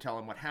sheriff to tell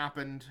him what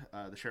happened.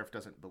 The sheriff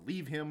doesn't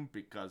believe him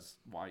because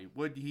why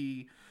would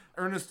he?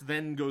 Ernest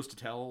then goes to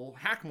tell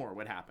Hackmore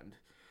what happened.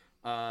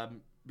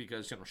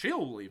 Because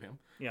she'll believe him.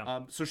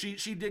 Yeah. So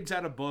she digs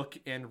out a book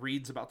and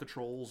reads about the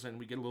trolls, and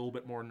we get a little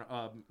bit more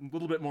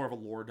of a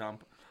lore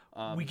dump.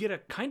 We get a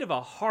kind of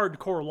a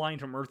hardcore line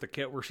from Eartha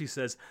Kitt where she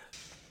says,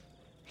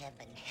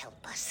 "Heaven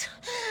help us.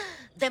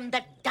 Them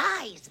that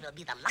dies will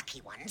be the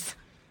lucky ones."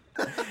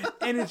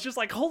 and it's just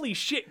like, holy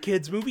shit,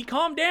 kids movie,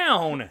 calm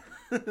down.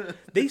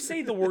 They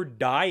say the word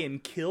die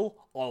and kill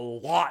a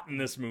lot in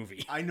this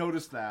movie. I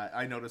noticed that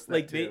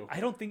Like too.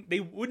 I don't think they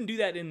wouldn't do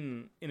that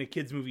in a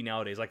kids movie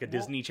nowadays, like a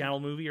Disney Channel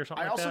movie or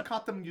something. I like also that.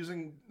 caught them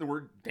using the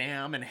word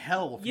damn and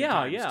hell a few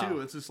times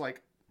too. It's just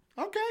like,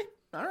 okay,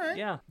 all right.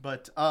 Yeah.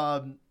 But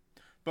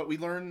we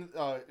learn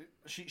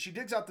she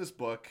digs out this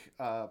book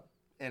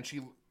and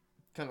she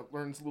kind of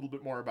learns a little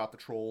bit more about the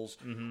trolls.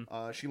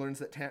 Mm-hmm. She learns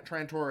that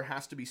Trantor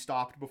has to be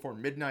stopped before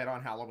midnight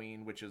on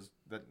Halloween, which is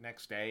the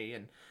next day,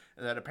 and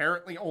that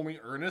apparently only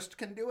Ernest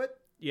can do it.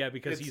 Yeah,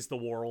 because he's the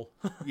Worrell.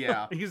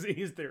 Yeah.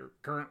 he's their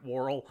current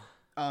Worrell.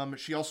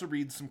 She also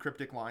reads some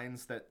cryptic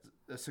lines that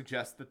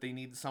suggest that they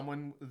need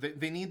someone.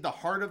 They need the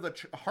heart of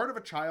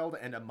a child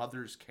and a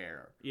mother's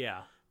care.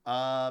 Yeah.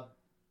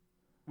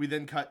 We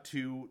then cut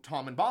to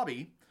Tom and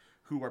Bobby,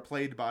 who are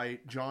played by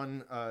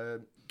John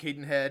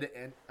Cadenhead,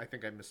 and I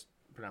think I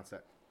mispronounced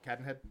that.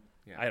 Cadenhead?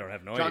 Yeah. I don't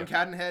have no John idea.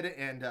 Cadenhead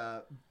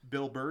and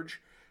Bill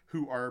Burge,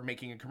 who are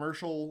making a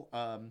commercial,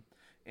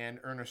 and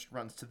Ernest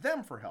runs to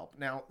them for help.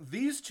 Now,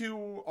 these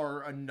two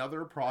are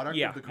another product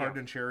of the Card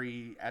and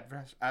Cherry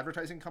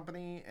advertising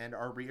company and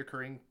are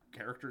reoccurring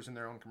characters in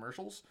their own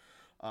commercials.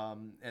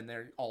 And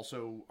they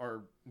also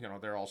are,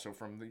 they're also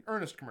from the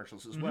Ernest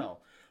commercials as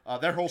well.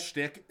 Their whole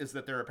shtick is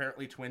that they're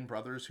apparently twin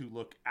brothers who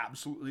look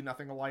absolutely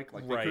nothing alike.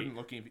 Like, they couldn't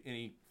look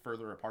any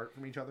further apart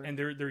from each other. And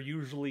they're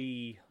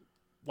usually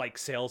like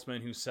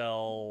salesmen who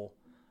sell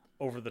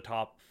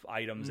over-the-top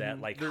items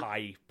at like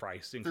high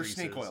price increases.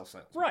 They're snake oil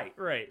salesmen.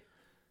 Right.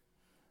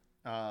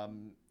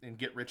 And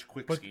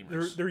get-rich-quick But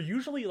schemers. they're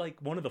usually like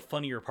one of the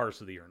funnier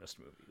parts of the Ernest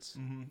movies.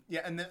 Mm-hmm.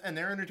 Yeah, and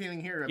they're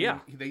entertaining here. I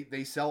mean,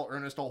 they sell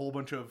Ernest a whole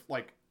bunch of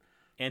like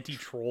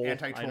anti-troll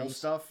items.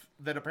 stuff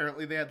that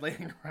apparently they had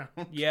laying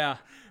around. Yeah.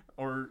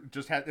 Or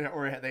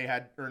they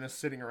had Ernest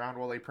sitting around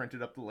while they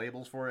printed up the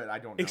labels for it. I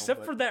don't know.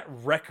 Except for that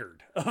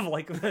record of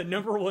like the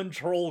 #1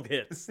 troll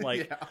hits.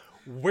 Like,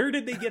 where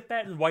did they get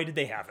that and why did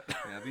they have it?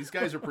 Yeah, these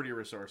guys are pretty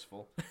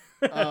resourceful.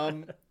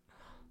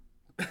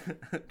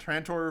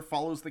 Trantor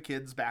follows the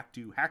kids back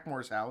to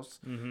Hackmore's house,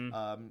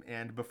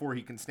 and before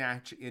he can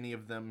snatch any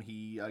of them,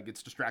 he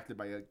gets distracted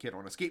by a kid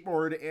on a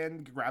skateboard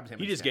and grabs him.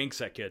 He just ganks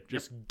that kid.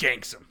 Just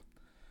ganks him.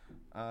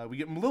 We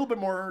get a little bit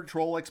more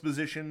troll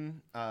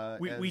exposition.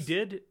 We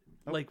did,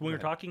 when we were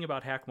talking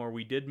about Hackmore,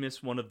 we did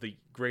miss one of the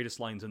greatest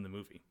lines in the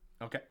movie.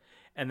 Okay.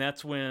 And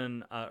that's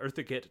when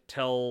Eartha Kitt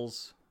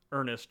tells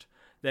Ernest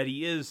that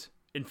he is,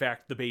 in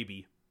fact, the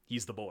baby.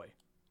 He's the boy.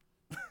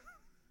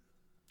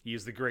 He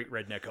is the great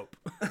redneck hope.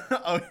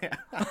 Oh, yeah.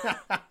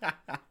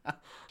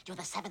 You're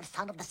the seventh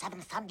son of the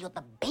seventh son. You're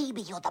the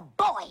baby. You're the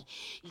boy.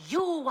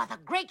 You are the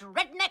great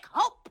redneck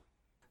hope.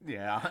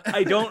 Yeah.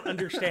 I don't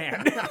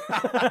understand.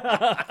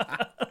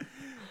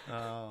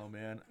 Oh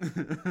man.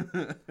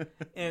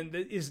 And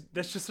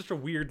that's just such a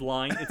weird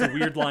line. It's a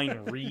weird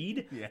line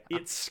read. Yeah.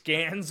 It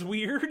scans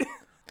weird.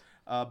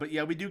 But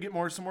yeah, we do get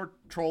some more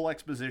troll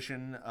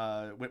exposition.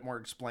 Whitmore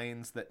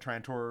explains that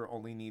Trantor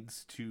only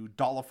needs to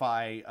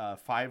dollify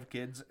 5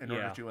 kids in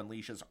order to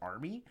unleash his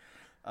army.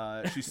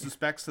 She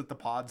suspects that the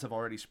pods have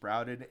already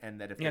sprouted,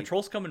 and that if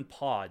trolls come in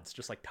pods,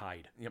 just like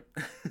Tide. Yep.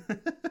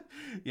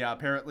 Yeah,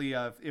 apparently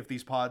if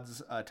these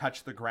pods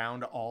touch the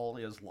ground, all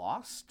is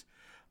lost.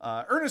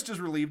 Ernest is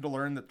relieved to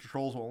learn that the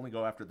trolls will only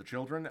go after the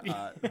children.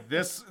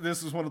 This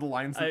is one of the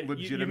lines that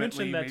legitimately you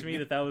mentioned that to me,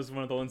 that was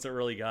one of the ones that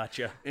really got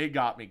you. It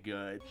got me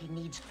good. He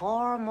needs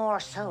 4 more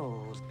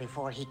souls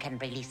before he can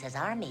release his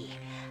army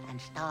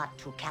and start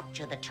to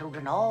capture the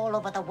children all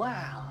over the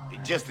world.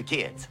 Just the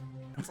kids.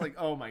 It's like,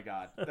 oh my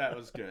god, that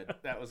was good.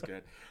 That was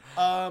good.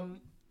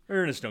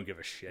 Ernest don't give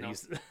a shit.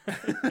 He's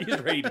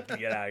ready to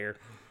get out of here.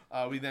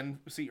 We then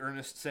see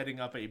Ernest setting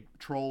up a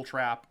troll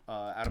trap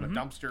out of a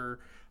dumpster,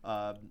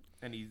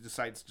 and he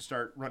decides to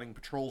start running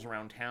patrols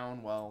around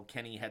town while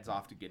Kenny heads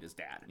off to get his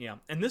dad. Yeah,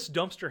 and this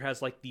dumpster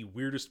has like the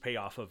weirdest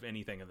payoff of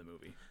anything in the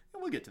movie.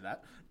 And we'll get to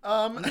that.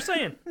 I'm just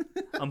saying.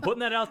 I'm putting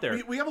that out there.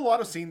 We have a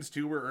lot of scenes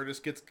too where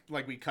Ernest gets,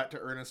 like, we cut to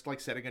Ernest like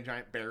setting a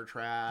giant bear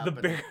trap.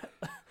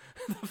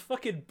 The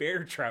fucking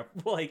bear trap,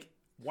 like.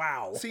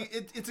 Wow. See,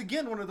 it's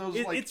again one of those,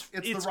 like, it's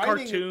the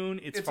writing, cartoon,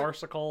 it's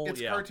farcical.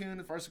 It's cartoon,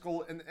 it's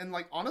farcical, and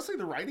like, honestly,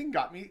 the writing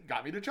got me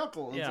to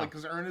chuckle. It's like,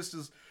 because Ernest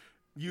is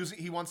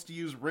he wants to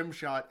use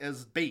Rimshot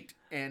as bait,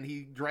 and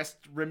he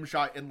dressed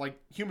Rimshot in like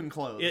human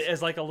clothes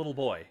as like a little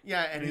boy.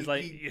 Yeah, and he's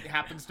he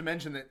happens to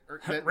mention that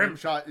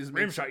Rimshot is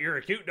Rimshot. You're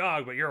a cute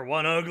dog, but you're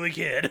one ugly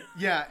kid.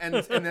 Yeah, and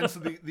then so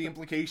the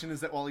implication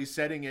is that while he's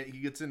setting it, he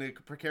gets in a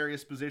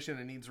precarious position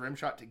and needs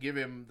Rimshot to give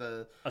him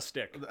a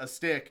stick,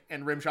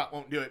 and Rimshot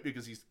won't do it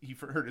because he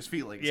hurt his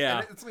feelings.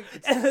 Yeah,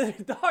 and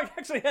the dog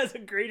actually has a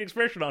great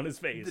expression on his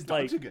face. The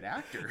dog's a good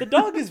actor. The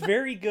dog is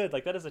very good.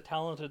 Like, that is a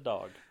talented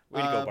dog.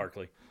 Way to go,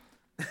 Barkley.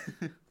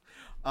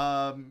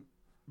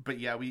 But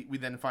yeah, we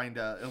then find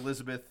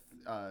Elizabeth.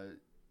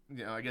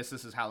 I guess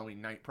this is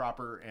Halloween night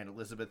proper, and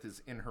Elizabeth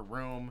is in her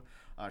room.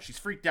 She's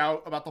freaked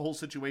out about the whole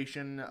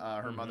situation.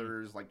 Her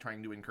mother is like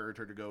trying to encourage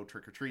her to go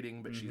trick or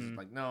treating, but she's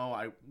like, "No,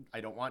 I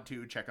don't want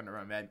to. Check under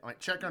my bed.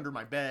 Check under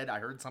my bed. I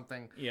heard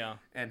something." Yeah.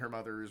 And her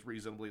mother is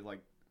reasonably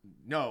like,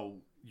 "No,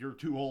 you're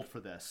too old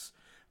for this."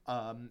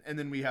 And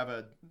then we have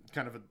a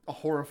kind of a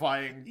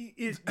horrifying.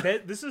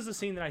 This is a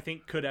scene that I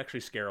think could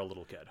actually scare a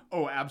little kid.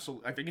 Oh,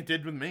 absolutely! I think it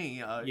did with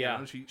me.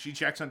 She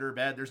checks under her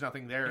bed. There's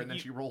nothing there, and then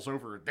she rolls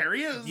over. There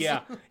he is.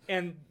 Yeah,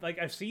 and like,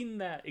 I've seen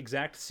that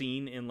exact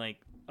scene in like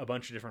a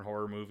bunch of different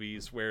horror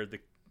movies where the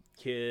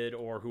kid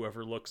or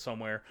whoever looks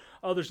somewhere.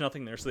 Oh, there's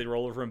nothing there, so they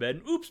roll over in bed.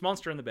 And, oops,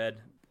 monster in the bed.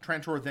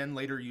 Trantor then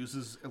later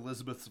uses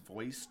Elizabeth's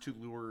voice to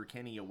lure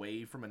Kenny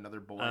away from another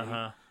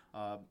boy.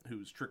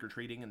 Who's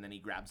trick-or-treating, and then he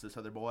grabs this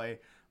other boy.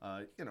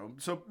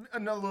 So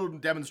another little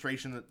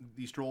demonstration that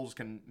these trolls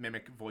can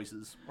mimic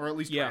voices, or at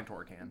least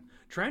Trantor can.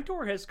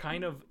 Trantor has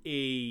kind of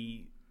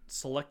a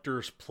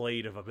selector's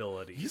plate of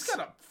abilities. He's got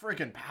a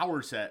freaking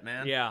power set,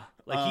 man. Yeah,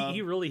 like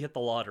he really hit the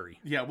lottery.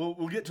 Yeah,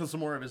 we'll get to some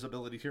more of his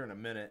abilities here in a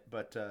minute,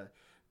 but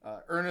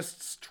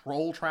Ernest's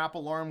troll trap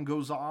alarm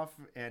goes off,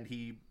 and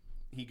he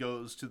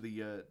goes to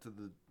the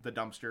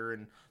dumpster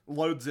and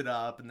loads it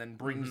up, and then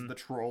brings the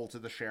troll to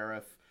the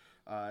sheriff.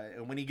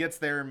 And when he gets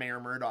there, Mayor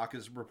Murdoch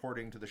is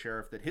reporting to the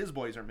sheriff that his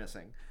boys are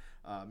missing.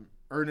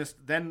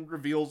 Ernest then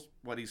reveals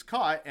what he's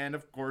caught, and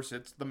of course,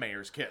 it's the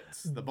mayor's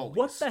kids, the bullies.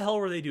 What the hell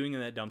were they doing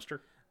in that dumpster?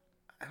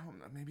 I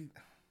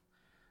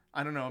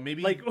don't know.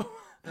 Maybe like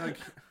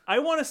I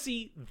want to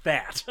see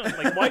that.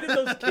 Like, why did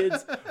those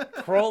kids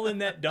crawl in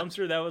that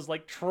dumpster? That was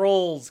like,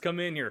 trolls, come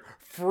in here,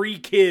 free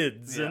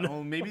kids. Yeah,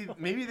 well,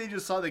 maybe they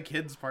just saw the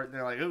kids part and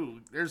they're like, oh,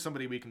 there's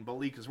somebody we can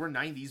bully because we're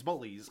 90s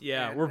bullies.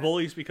 Yeah, we're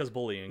bullies because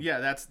bullying. Yeah,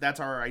 that's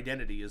our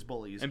identity as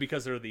bullies, and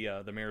because they're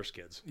the mayor's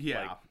kids. Yeah,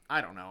 like,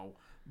 I don't know,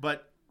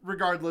 but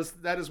regardless,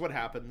 that is what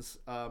happens.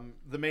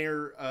 The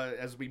mayor,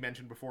 as we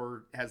mentioned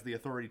before, has the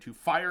authority to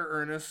fire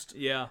Ernest.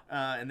 Yeah.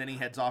 And then he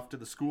heads off to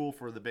the school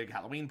for the big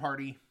Halloween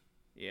party.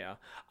 Yeah.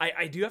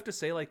 I do have to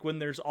say, like, when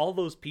there's all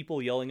those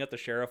people yelling at the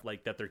sheriff,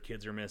 like, that their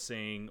kids are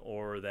missing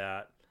or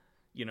that,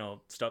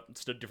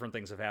 different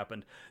things have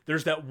happened,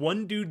 there's that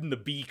one dude in the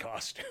bee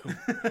costume.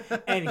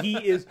 And he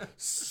is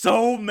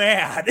so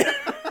mad.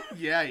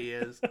 Yeah, he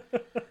is.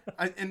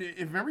 And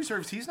if memory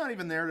serves, he's not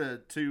even there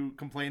to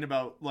complain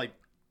about, like,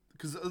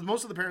 because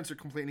most of the parents are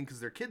complaining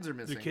because their kids are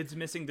missing. Their kids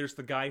missing. There's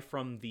the guy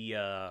from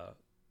the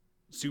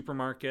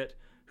supermarket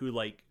who,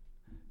 like,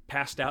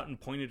 passed out and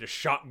pointed a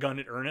shotgun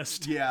at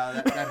Ernest.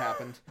 Yeah, that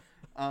happened.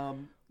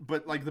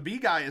 But, like, the bee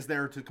guy is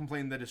there to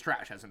complain that his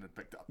trash hasn't been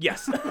picked up.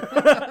 Yes.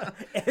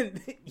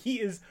 And he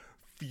is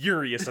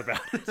furious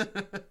about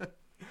it.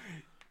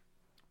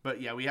 But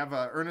yeah, we have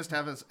Ernest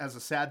has a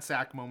sad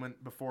sack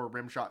moment before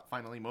Rimshot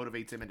finally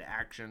motivates him into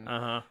action.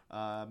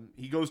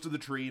 He goes to the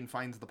tree and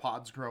finds the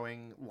pods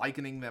growing,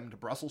 likening them to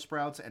Brussels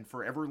sprouts, and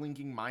forever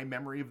linking my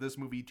memory of this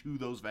movie to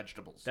those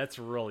vegetables. That's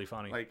really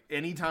funny. Like,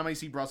 anytime I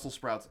see Brussels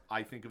sprouts,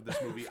 I think of this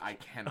movie. I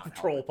cannot help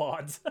Troll it.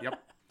 pods. Yep.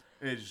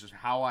 It's just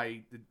how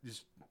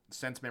just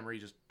sense memory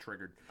just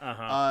triggered.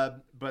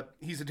 But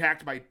he's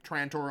attacked by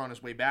Trantor on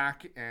his way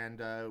back,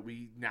 and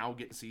we now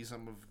get to see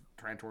some of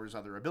Trantor's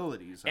other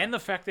abilities. And the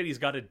fact that he's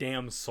got a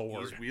damn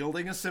sword. He's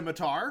wielding a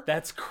scimitar.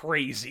 That's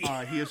crazy.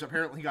 He has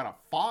apparently got a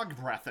fog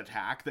breath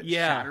attack that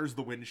shatters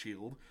the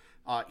windshield.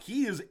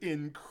 He is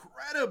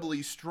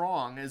incredibly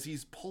strong as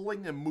he's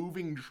pulling a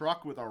moving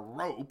truck with a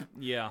rope.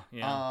 Yeah.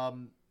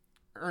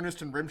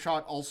 Ernest and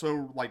Rimshot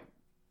also like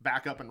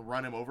back up and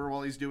run him over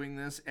while he's doing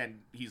this,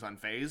 and he's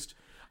unfazed.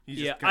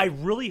 I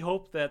really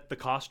hope that the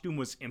costume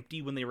was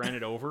empty when they ran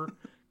it over,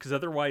 because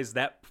otherwise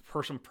that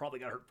person probably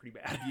got hurt pretty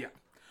bad. Yeah.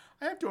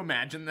 I have to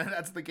imagine that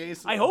that's the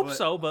case. I hope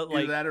so, but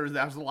like either that or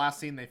that was the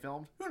last scene they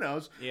filmed. Who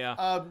knows?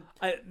 Yeah.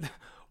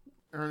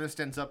 Ernest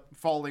ends up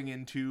falling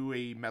into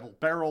a metal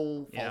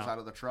barrel, falls out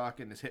of the truck,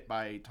 and is hit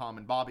by Tom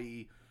and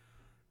Bobby.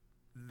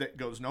 That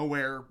goes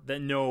nowhere.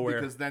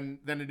 Because then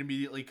it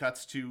immediately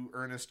cuts to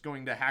Ernest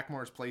going to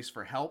Hackmore's place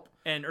for help.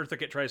 And Eartha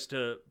Kitt tries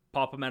to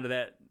pop him out of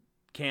that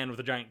can with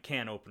a giant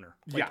can opener.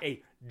 Like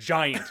a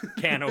giant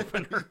can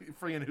opener.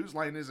 Friggin' whose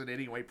line is it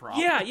anyway, prop?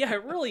 Yeah,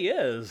 it really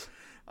is.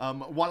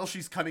 While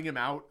she's cutting him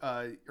out,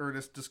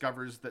 Ernest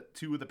discovers that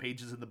 2 of the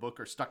pages in the book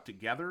are stuck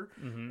together,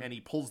 and he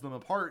pulls them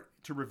apart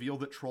to reveal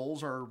that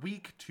trolls are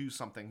weak to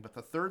something, but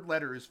the 3rd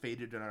letter is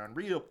faded and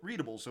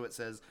unreadable, so it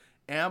says,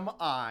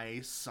 M-I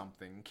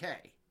something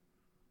K.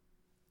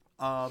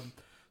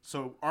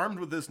 So armed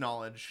with this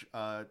knowledge,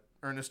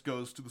 Ernest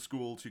goes to the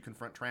school to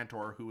confront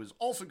Trantor, who has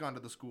also gone to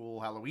the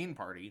school Halloween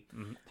party.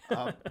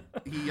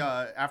 He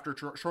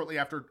shortly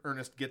after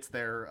Ernest gets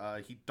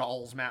there, he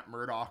dolls Matt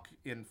Murdock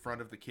in front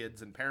of the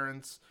kids and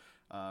parents,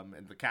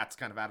 and the cat's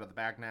kind of out of the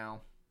bag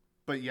now.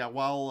 But yeah,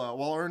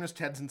 while Ernest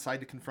heads inside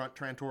to confront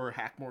Trantor,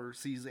 Hackmore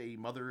sees a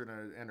mother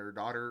and her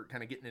daughter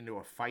kind of getting into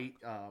a fight.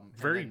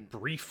 Very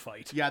brief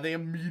fight. Yeah, they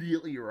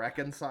immediately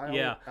reconcile.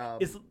 Yeah,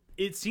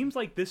 it seems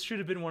like this should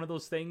have been one of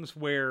those things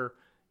where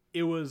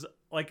it was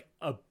like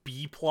a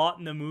B plot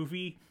in the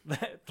movie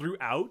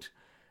throughout,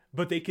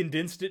 but they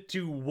condensed it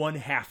to one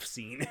half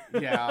scene.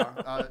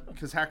 Yeah,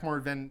 because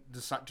Hackmore then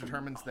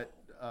determines that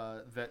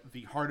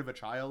the heart of a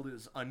child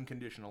is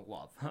unconditional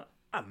love.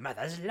 A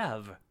mother's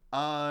love.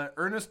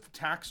 Ernest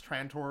attacks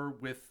Trantor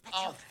with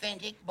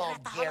authentic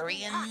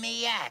Bulgarian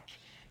miak,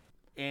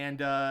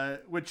 and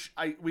which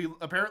we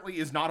apparently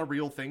is not a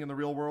real thing in the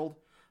real world.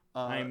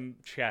 I'm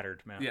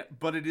shattered, man. Yeah,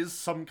 but it is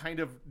some kind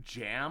of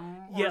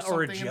jam.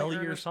 Or a jelly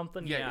or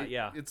something.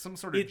 Yeah. It's some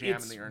sort of jam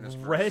in the Ernest.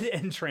 It's red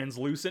and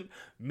translucent.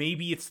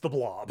 Maybe it's the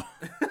blob.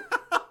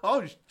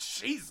 Oh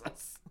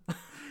Jesus!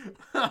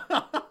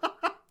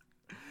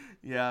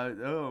 Yeah.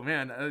 Oh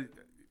man.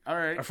 All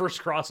right. Our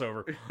first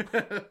crossover.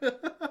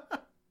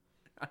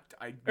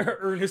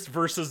 Ernest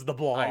versus the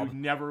blob. I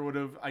never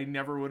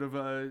would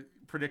have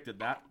predicted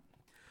that.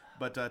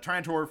 But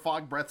Trantor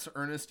fog breaths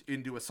Ernest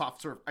into a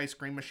soft serve ice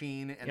cream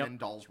machine and then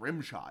dolls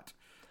Rimshot.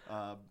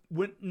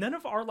 When none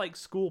of our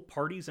school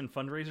parties and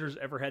fundraisers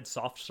ever had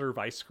soft serve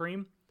ice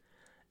cream,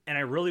 and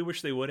I really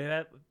wish they would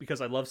have, because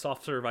I love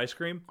soft serve ice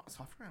cream.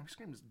 Soft serve ice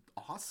cream is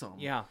awesome.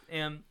 Yeah,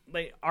 and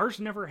ours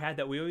never had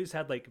that. We always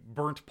had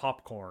burnt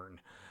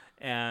popcorn,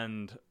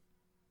 and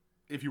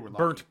if you were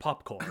lucky. Burnt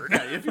popcorn.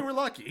 Yeah, if you were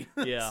lucky.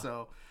 Yeah.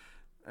 So,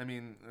 I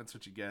mean, that's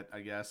what you get, I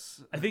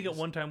guess. I think at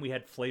one time we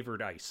had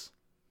flavored ice.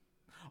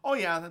 Oh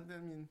yeah,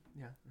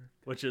 yeah.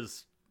 Which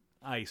is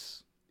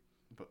ice,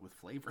 but with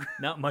flavor.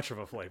 Not much of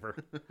a flavor.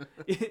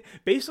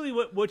 Basically,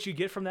 what you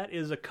get from that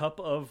is a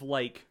cup of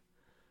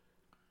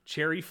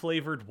cherry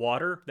flavored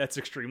water that's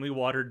extremely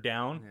watered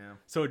down. Yeah.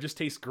 So it just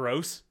tastes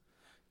gross.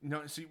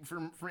 No, see,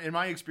 in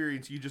my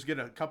experience, you just get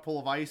a cup full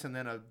of ice and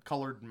then a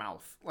colored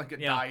mouth, like a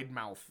dyed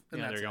mouth.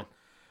 And there you it.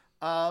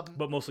 go.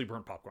 But mostly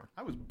burnt popcorn.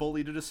 I was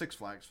bullied at a Six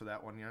Flags for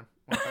that one time.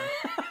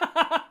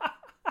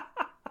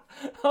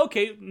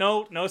 Okay,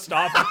 no,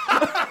 stop.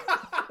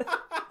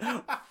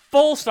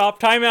 Full stop,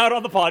 time out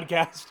on the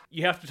podcast.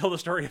 You have to tell the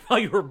story of how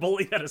you were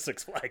bullied at a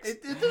Six Flags.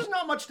 There's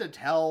not much to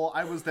tell.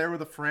 I was there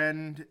with a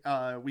friend.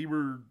 We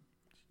were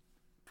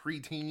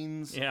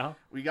preteens. Yeah.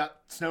 We got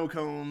snow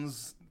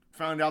cones,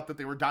 found out that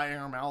they were dyeing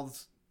our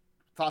mouths,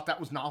 thought that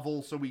was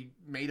novel, so we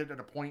made it at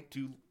a point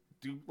to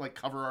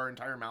cover our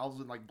entire mouths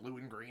in blue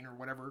and green or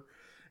whatever.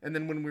 And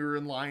then when we were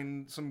in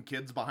line, some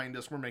kids behind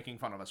us were making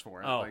fun of us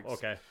for it. Oh,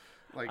 okay.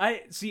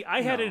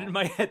 I had it in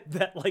my head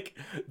that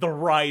the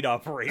ride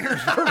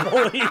operators were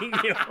bullying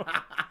you.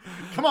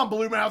 Come on,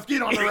 Blue Mouth,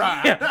 get on the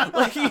ride.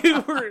 Yeah,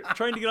 you were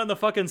trying to get on the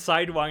fucking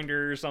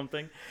Sidewinder or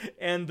something,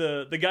 and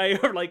the guy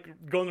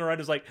going the ride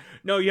is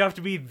no, you have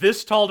to be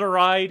this tall to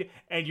ride,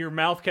 and your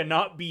mouth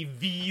cannot be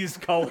these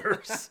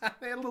colors.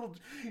 They had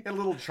a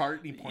little chart,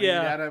 and he pointed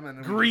at him,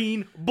 and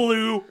green,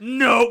 blue,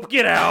 nope,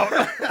 get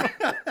out.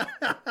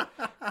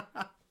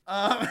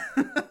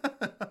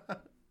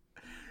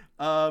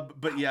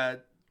 But yeah,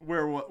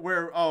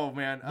 where? Oh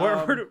man,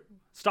 Where do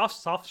soft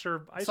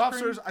serve ice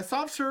cream?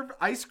 soft serve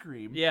ice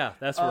cream. Yeah,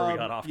 that's where we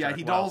got off. Yeah, track.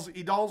 he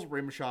Wow. dolls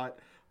Rimshot.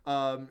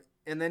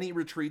 And then he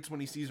retreats when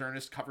he sees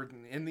Ernest covered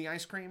in the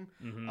ice cream.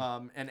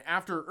 And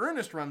after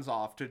Ernest runs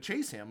off to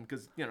chase him,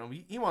 because,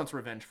 he wants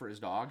revenge for his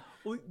dog.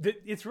 Well,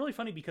 it's really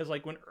funny because,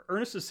 like, when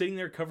Ernest is sitting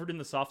there covered in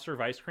the soft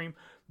serve ice cream,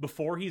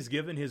 before he's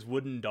given his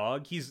wooden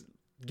dog, he's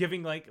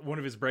giving, like, one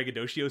of his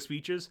braggadocio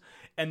speeches,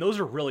 and those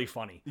are really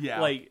funny. Yeah.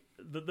 Like,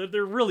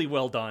 they're really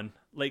well done.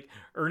 Like,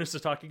 Ernest is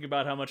talking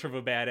about how much of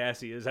a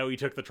badass he is, how he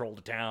took the troll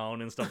to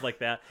town and stuff like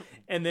that.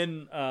 And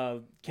then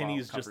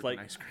Kenny's just like,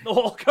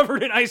 all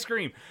covered in ice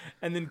cream.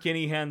 And then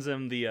Kenny hands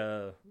him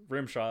the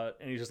rim shot,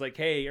 and he's just like,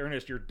 hey,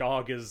 Ernest, your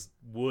dog is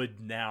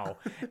wood now.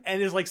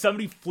 And it's like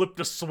somebody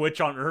flipped a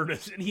switch on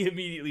Ernest, and he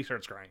immediately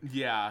starts crying.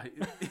 Yeah.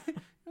 It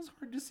was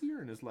hard to see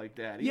Ernest like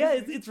that. Yeah,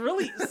 it's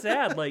really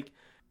sad. Like,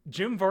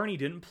 Jim Varney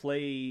didn't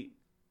play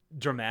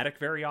dramatic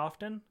very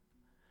often,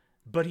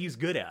 but he's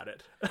good at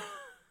it.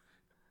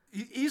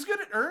 He's good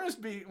at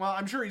Ernest being... Well,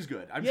 I'm sure he's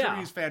good. I'm sure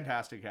he's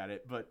fantastic at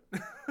it, but...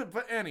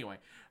 but anyway.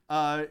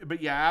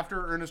 But yeah,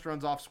 after Ernest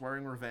runs off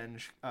swearing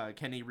revenge,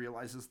 Kenny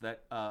realizes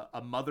that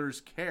a mother's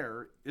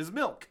care is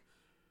milk.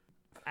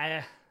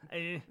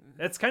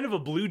 That's kind of a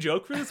blue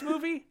joke for this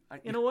movie,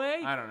 in a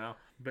way. I don't know.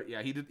 But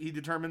yeah, he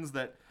determines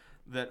that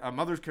a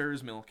mother's care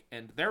is milk,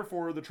 and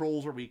therefore the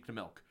trolls are weak to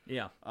milk.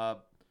 Yeah.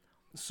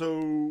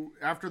 So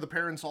after the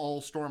parents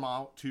all storm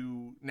out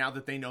to, now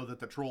that they know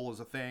that the troll is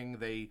a thing,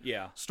 they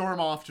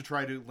storm off to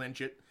try to lynch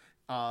it.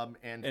 And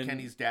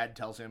Kenny's dad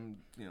tells him,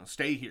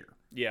 stay here.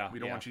 Yeah. We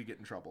don't want you to get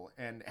in trouble.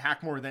 And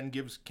Hackmore then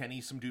gives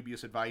Kenny some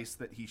dubious advice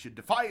that he should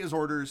defy his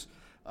orders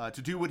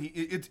to do what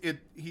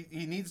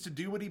he needs to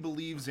do what he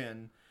believes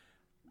in.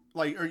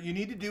 Like, or you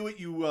need to do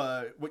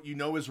what you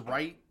know is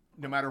right,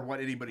 no matter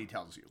what anybody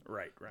tells you.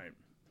 Right.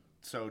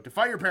 So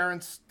defy your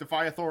parents,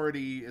 defy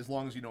authority, as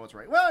long as you know what's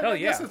right. Well, I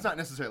guess it's not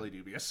necessarily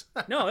dubious.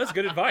 No, that's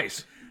good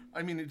advice.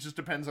 I mean, it just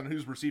depends on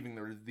who's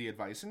receiving the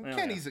advice. And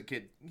Kenny's a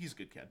kid. He's a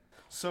good kid.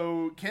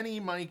 So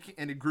Kenny, Mike,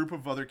 and a group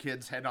of other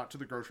kids head out to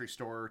the grocery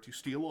store to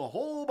steal a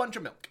whole bunch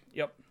of milk.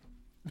 Yep.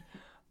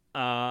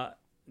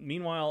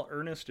 Meanwhile,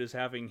 Ernest is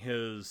having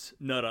his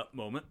nut up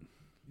moment.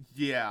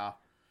 Yeah.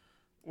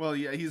 Well,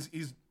 yeah,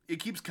 it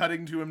keeps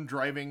cutting to him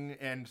driving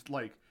and,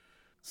 like,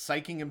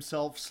 psyching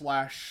himself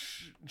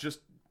 /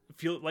 just...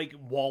 feel like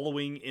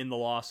wallowing in the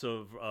loss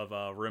of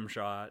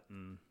Rimshot.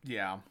 And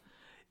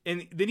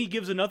and then he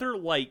gives another,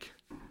 like,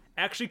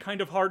 actually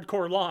kind of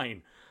hardcore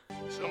line.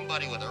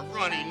 Somebody with a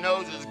runny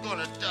nose is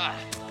gonna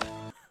die.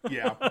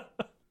 Yeah.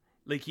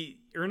 Like,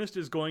 Ernest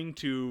is going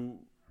to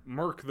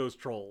murk those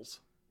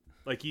trolls.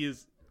 Like, he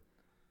is...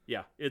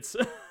 Yeah, it's...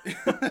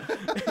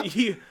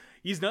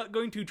 He's not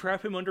going to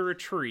trap him under a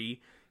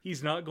tree.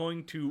 He's not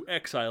going to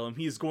exile him.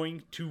 He's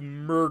going to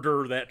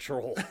murder that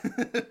troll.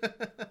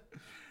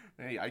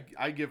 Hey,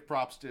 I give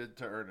props to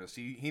Ernest.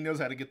 He knows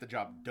how to get the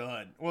job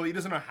done. Well, he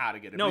doesn't know how to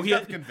get it, No, but he's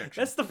got the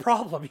conviction. That's the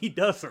problem. He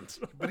doesn't.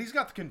 But he's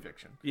got the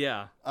conviction.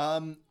 Yeah.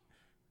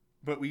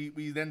 But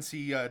we then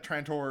see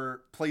Trantor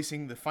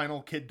placing the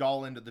final kid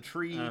doll into the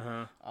tree.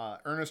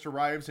 Ernest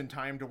arrives in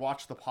time to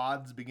watch the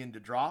pods begin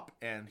to drop,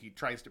 and he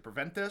tries to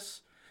prevent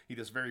this. He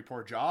does a very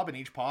poor job, and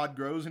each pod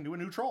grows into a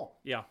new troll.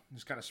 Yeah.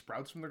 Just kind of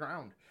sprouts from the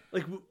ground.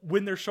 Like,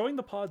 when they're showing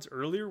the pods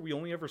earlier, we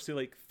only ever see,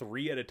 like,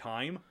 3 at a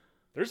time.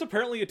 There's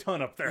apparently a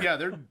ton up there. Yeah,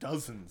 there are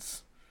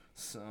dozens.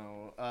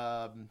 So,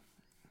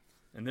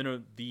 And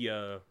then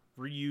the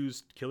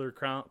reused killer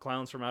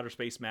clowns from outer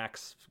space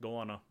Max go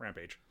on a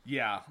rampage.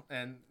 Yeah,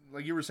 and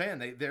like you were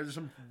saying, there's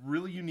some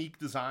really unique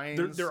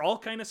designs. They're all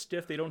kind of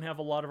stiff. They don't have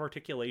a lot of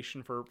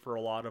articulation for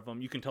a lot of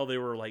them. You can tell they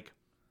were, like,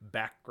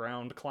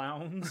 background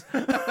clowns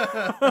in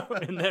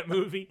that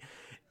movie.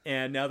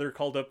 And now they're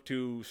called up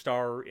to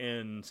star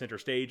in center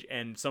stage,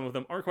 and some of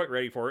them aren't quite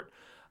ready for it.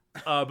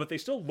 But they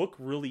still look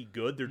really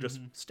good. They're just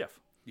stiff.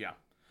 Yeah.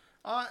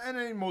 And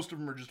then most of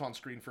them are just on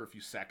screen for a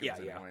few seconds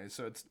anyway,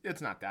 so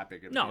it's not that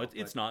big of a deal. No,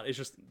 it's not. It's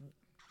just...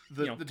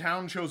 The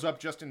town shows up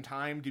just in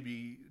time to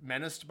be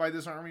menaced by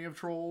this army of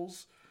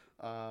trolls.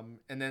 And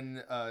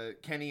then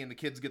Kenny and the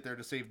kids get there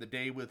to save the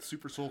day with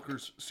super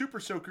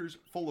soakers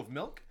full of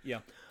milk. Yeah.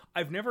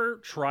 I've never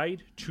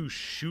tried to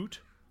shoot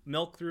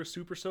milk through a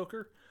super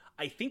soaker.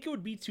 I think it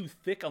would be too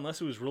thick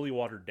unless it was really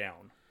watered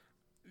down.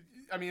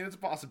 I mean, it's a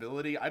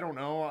possibility. I don't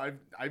know.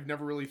 I've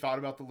never really thought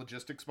about the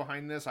logistics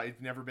behind this.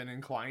 I've never been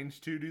inclined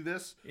to do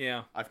this.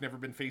 Yeah. I've never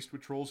been faced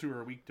with trolls who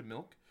are weak to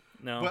milk.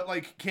 No. But,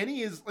 like,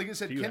 Kenny is, like I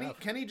said,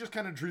 Kenny just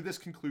kind of drew this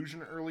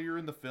conclusion earlier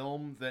in the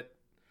film that,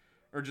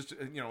 or just,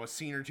 a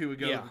scene or two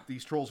ago, that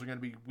these trolls are going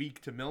to be weak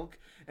to milk.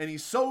 And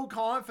he's so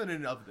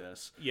confident of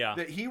this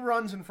that he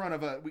runs in front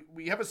of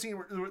we have a scene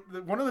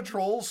where one of the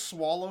trolls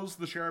swallows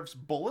the sheriff's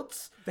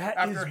bullets.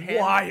 That is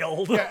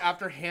wild. Yeah,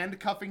 after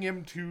handcuffing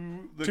him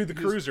to the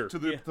cruiser. To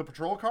the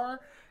patrol car.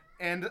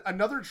 And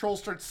another troll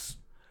starts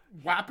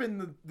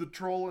whapping the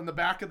troll in the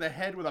back of the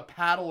head with a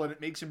paddle, and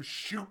it makes him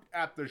shoot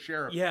at the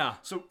sheriff. Yeah.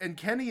 So, and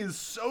Kenny is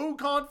so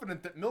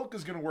confident that milk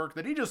is going to work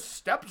that he just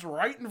steps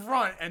right in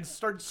front and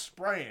starts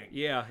spraying.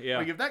 Yeah, yeah.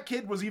 Like, if that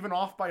kid was even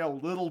off by a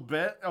little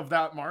bit of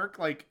that mark,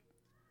 like,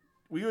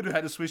 we would have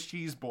had a Swiss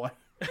cheese boy.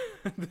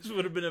 This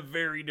would have been a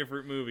very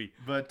different movie.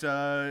 But,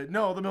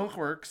 no, the milk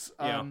works.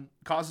 Yeah.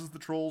 Causes the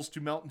trolls to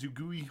melt into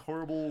gooey,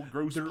 horrible,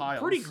 gross piles.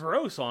 Pretty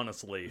gross,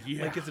 honestly.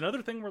 Yeah. Like, it's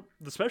another thing where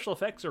the special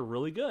effects are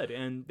really good,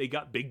 and they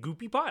got big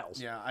goopy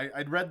piles. Yeah,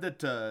 I'd read that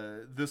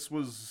this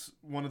was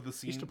one of the I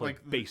scenes. used to play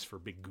like, bass for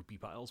big goopy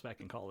piles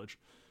back in college.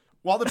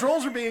 while the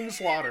trolls are being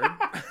slaughtered...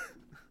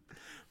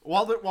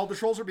 While the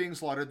trolls are being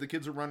slaughtered, the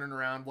kids are running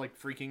around like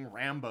freaking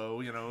Rambo,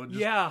 you know,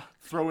 just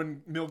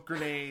throwing milk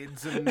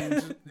grenades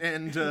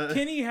and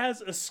Kenny has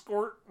a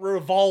squirt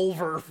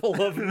revolver full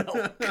of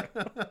milk.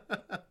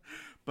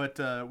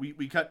 But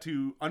we cut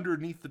to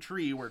underneath the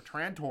tree where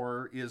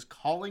Trantor is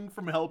calling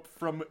for help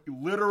from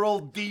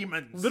literal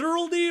demons.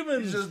 Literal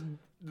demons.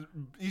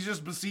 He's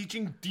just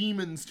beseeching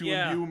demons to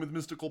Yeah. imbue him with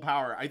mystical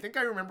power. I think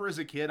I remember as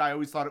a kid, I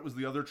always thought it was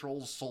the other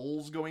trolls'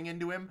 souls going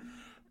into him.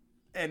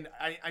 And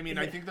I mean,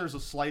 I think there's a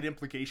slight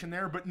implication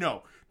there, but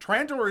no.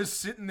 Trantor is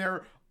sitting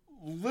there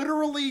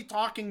literally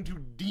talking to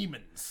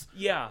demons.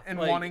 Yeah. And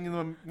like, wanting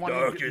to get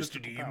darkest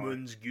mystical power.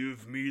 demons,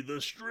 give me the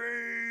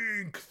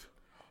strength.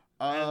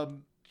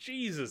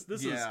 Jesus,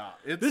 this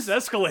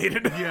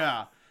escalated.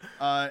 Yeah.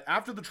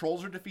 After the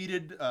trolls are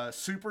defeated,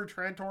 Super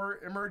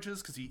Trantor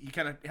emerges because he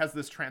kind of has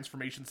this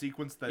transformation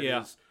sequence that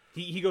is...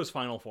 He goes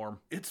final form.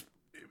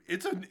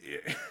 It's an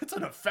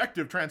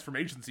effective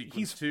transformation sequence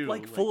He's too.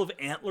 like full of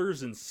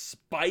antlers and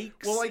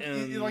spikes. Well, like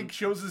and... it like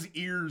shows his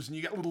ears, and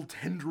you got little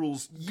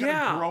tendrils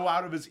Yeah. grow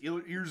out of his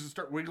ears and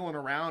start wiggling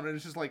around, and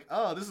it's just like,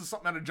 oh, this is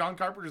something out of John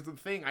Carpenter's The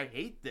Thing. I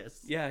hate this.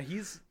 Yeah,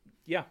 he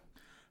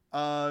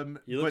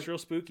looks real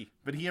spooky.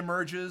 But he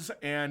emerges,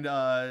 and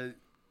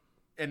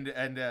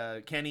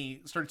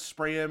Kenny starts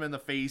spraying him in the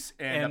face,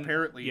 and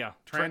apparently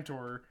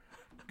Trantor.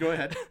 Go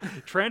ahead.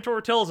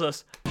 Trantor tells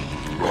us,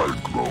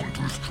 I've grown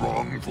too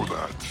strong for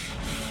that.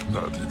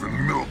 Not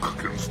even milk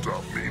can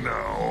stop me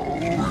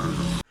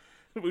now.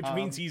 which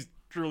means he's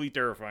truly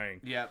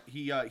terrifying. Yeah,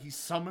 he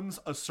summons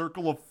a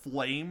circle of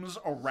flames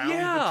around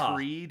the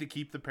tree to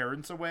keep the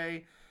parents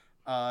away.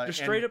 Just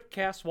straight up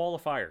cast wall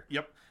of fire.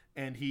 Yep,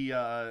 and he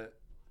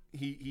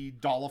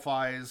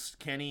dollifies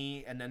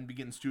Kenny and then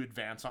begins to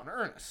advance on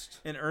Ernest.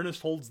 And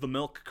Ernest holds the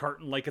milk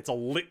carton like it's a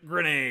lit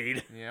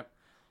grenade. Yep,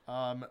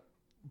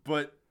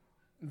 but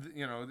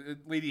you know,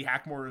 Lady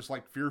Hackmore is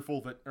like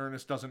fearful that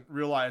Ernest doesn't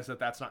realize that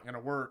that's not going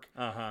to work.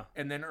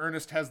 And then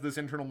Ernest has this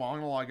internal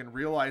monologue and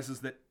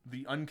realizes that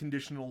the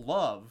unconditional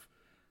love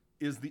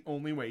is the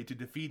only way to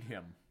defeat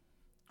him.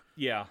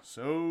 Yeah.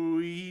 So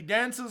he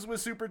dances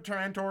with Super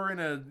Trantor in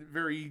a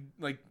very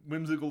like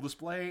whimsical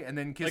display, and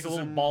then kisses like a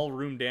little him.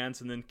 ballroom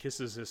dance, and then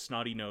kisses his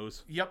snotty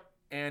nose. Yep.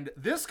 And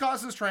this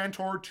causes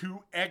Trantor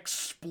to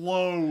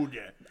explode.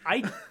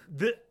 I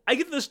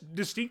get this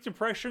distinct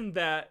impression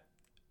that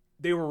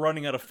they were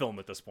running out of film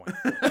at this point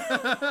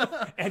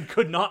and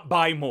could not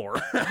buy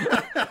more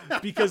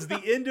because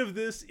the end of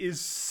this is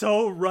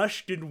so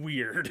rushed and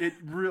weird. It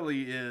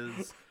really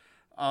is.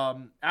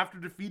 After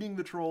defeating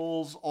the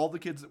trolls, all the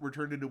kids that were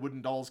turned into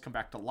wooden dolls come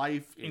back to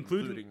life,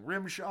 including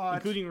Rimshot.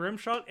 Including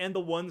Rimshot and the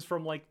ones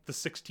from like the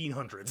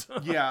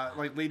 1600s. Yeah,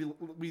 like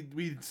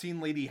we'd seen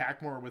Lady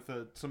Hackmore with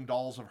some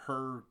dolls of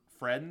her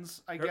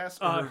friends, I guess.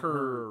 Or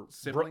her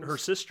siblings. Her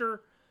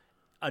sister,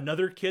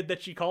 another kid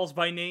that she calls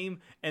by name,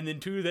 and then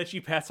two that she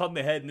pats on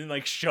the head and then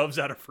like shoves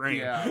out of frame.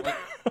 Yeah.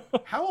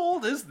 Like, how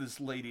old is this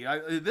lady?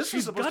 This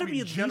is supposed to be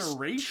at generations.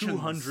 least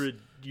 200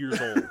 years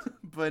old.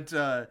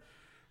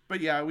 But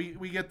yeah,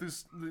 we get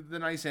the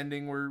nice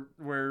ending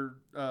where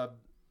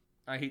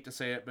I hate to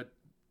say it, but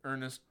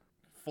Ernest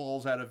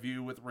falls out of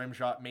view with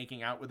Rimshot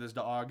making out with his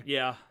dog.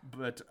 Yeah.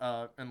 But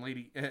and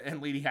Lady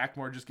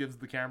Hackmore just gives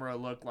the camera a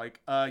look like,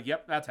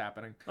 yep, that's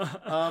happening.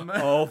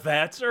 Oh,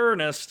 that's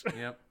Ernest.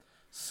 Yep.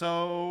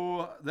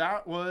 So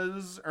that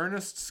was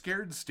Ernest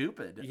Scared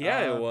Stupid.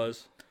 Yeah, it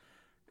was.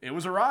 It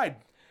was a ride.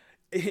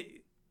 It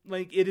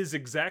is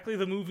exactly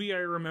the movie I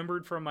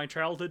remembered from my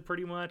childhood,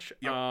 pretty much.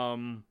 Yep.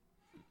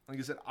 Like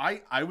I said,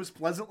 I was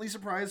pleasantly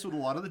surprised with a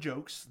lot of the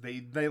jokes.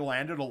 They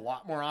landed a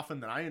lot more often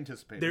than I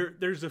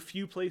anticipated. There's a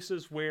few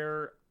places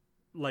where,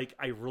 like,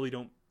 I really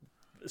don't.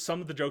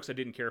 Some of the jokes I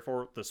didn't care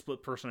for. The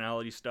split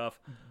personality stuff,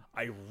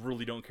 I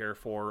really don't care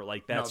for.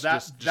 Like, that's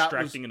just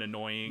distracting and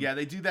annoying. Yeah,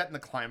 they do that in the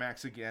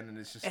climax again, and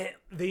it's just. And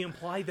they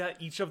imply that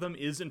each of them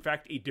is, in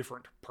fact, a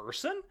different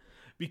person.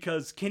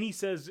 Because Kenny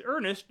says,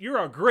 Ernest, you're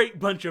a great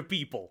bunch of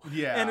people.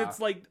 Yeah. And it's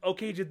like,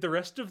 okay, did the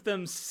rest of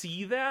them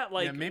see that?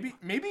 Like, yeah,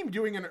 maybe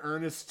doing an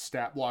Ernest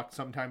stat block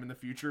sometime in the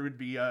future would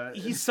be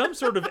he's some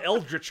sort of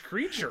eldritch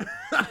creature.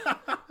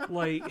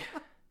 Like,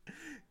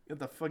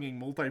 the fucking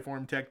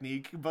multiform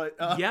technique, but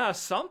yeah,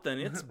 something.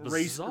 It's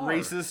bizarre.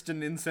 Racist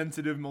and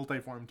insensitive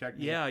multiform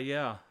technique.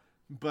 Yeah.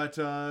 But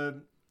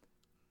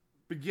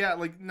yeah,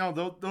 like no,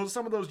 those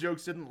some of those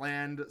jokes didn't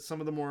land. Some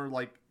of the more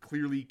like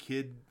clearly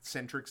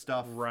kid-centric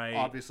stuff, right,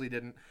 obviously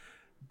didn't.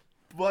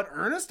 But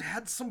Ernest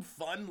had some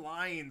fun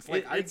lines.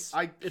 Like It's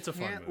I a fun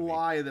can't movie.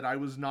 lie that I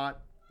was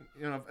not.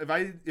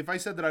 If I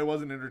said that I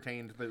wasn't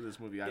entertained by this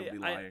movie, I would be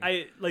lying.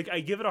 I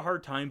give it a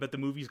hard time, but the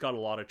movie's got a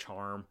lot of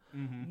charm.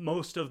 Mm-hmm.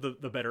 Most of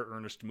the better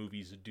Ernest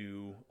movies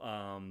do.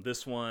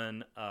 This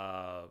one,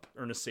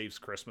 Ernest Saves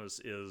Christmas,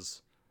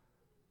 is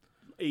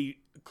a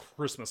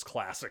Christmas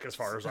classic as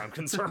far as I'm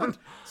concerned.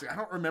 See, I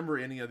don't remember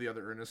any of the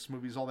other Ernest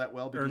movies all that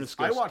well because Ernest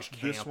I Goes to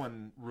watched this Camp.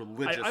 one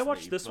religiously. I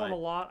watched this but- one a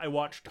lot. I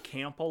watched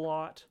Camp a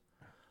lot.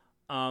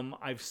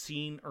 I've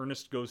seen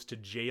Ernest Goes to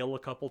Jail a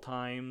couple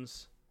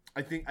times.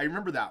 I think I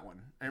remember that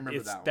one.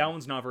 That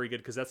one's not very good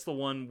because that's the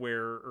one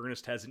where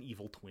Ernest has an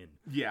evil twin.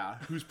 Yeah,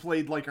 who's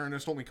played like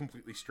Ernest, only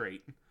completely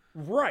straight.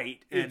 Right.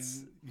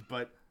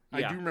 But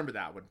Yeah. I do remember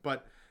that one.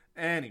 But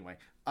anyway,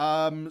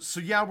 so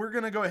yeah, we're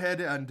gonna go ahead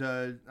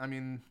and I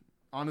mean,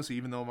 honestly,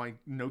 even though my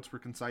notes were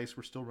concise,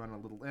 we're still running a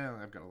little.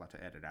 I've got a lot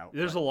to edit out.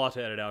 There's a lot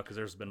to edit out because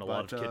there's been a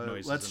lot of kid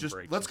noises and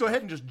breaks. Let's and go stuff.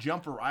 ahead and just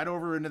jump right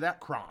over into that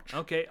crotch.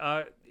 Okay,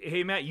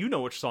 hey Matt, you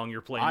know which song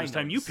you're playing I this know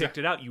time. You picked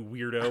it out, you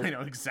weirdo. I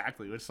know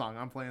exactly which song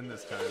I'm playing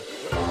this time.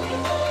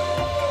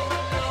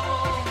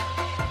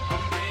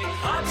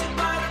 Haunted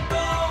by the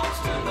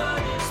ghost of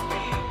honest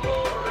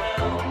people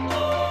around.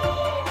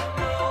 Oh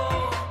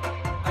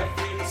no, I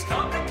feel it's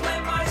come to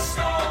claim my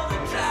soul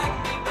and drag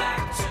me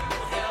back to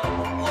hell.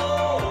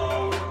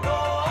 Oh no,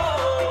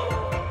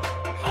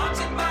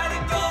 haunted by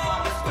the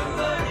ghost of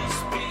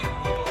honest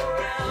people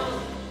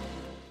around.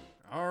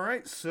 All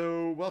right,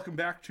 so welcome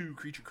back to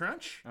Creature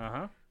Crunch.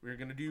 Uh-huh. We're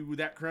gonna do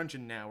that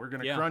crunching now. We're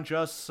gonna Yeah. crunch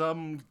us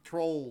some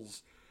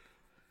trolls.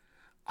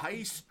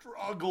 I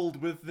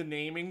struggled with the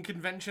naming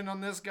convention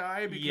on this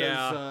guy because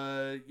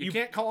Yeah. you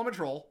can't call him a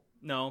troll.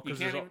 No, You because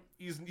can't.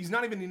 there's He's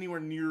not even anywhere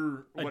near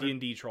a what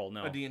D&D troll.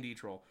 No, a D&D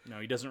troll. no,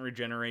 he doesn't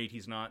regenerate.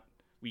 He's not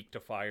weak to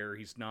fire.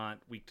 He's not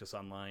weak to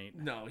sunlight.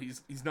 No,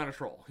 he's not a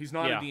troll. He's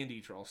not Yeah. a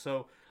D&D troll.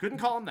 So couldn't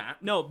call him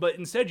that. No, but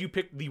instead you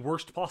picked the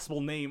worst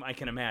possible name I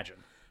can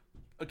imagine.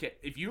 Okay,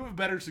 if you have a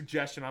better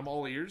suggestion, I'm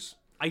all ears.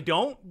 I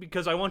don't,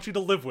 because I want you to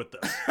live with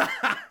this.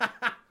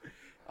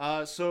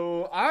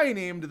 So I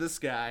named this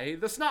guy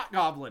the Snot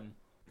Goblin.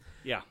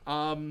 Yeah.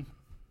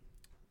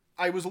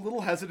 I was a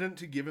little hesitant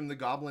to give him the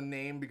goblin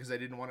name because I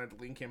didn't want to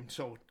link him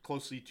so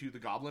closely to the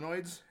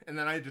goblinoids, and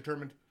then I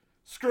determined,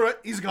 screw it,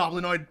 he's a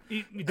goblinoid.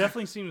 He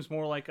definitely seems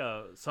more like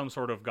some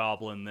sort of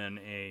goblin than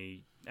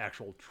a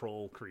actual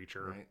troll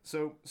creature. Right.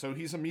 So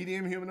he's a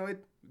medium humanoid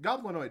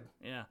goblinoid.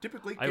 Yeah.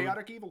 Typically I would-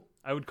 chaotic evil.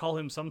 I would call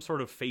him some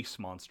sort of face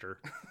monster.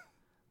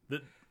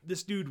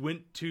 This dude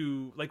went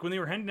to, like, when they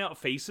were handing out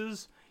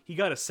faces, he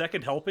got a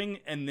second helping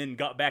and then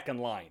got back in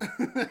line.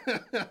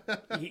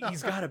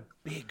 He's got a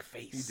big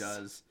face. He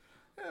does.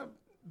 Yeah,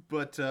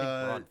 but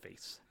Broad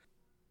face.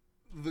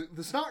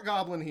 the Snot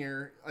Goblin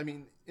here, I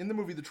mean, in the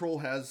movie, the troll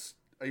has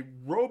a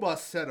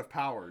robust set of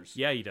powers.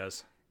 Yeah, he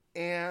does.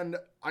 And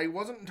I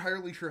wasn't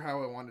entirely sure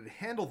how I wanted to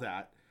handle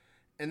that.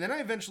 And then I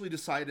eventually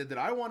decided that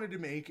I wanted to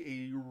make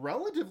a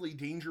relatively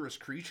dangerous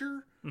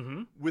creature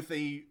with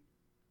a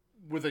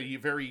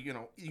very,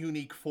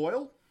 unique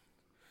foil,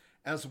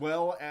 as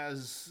well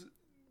as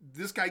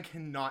this guy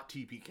cannot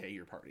TPK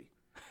your party.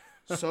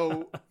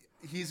 So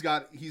he's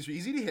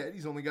easy to hit.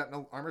 He's only got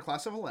an armor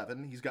class of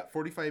 11. He's got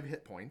 45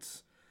 hit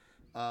points.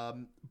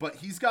 But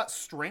he's got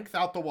strength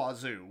out the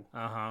wazoo.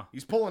 Uh-huh.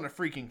 He's pulling a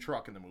freaking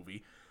truck in the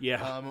movie.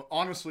 Yeah.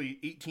 Honestly,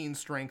 18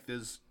 strength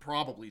is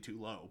probably too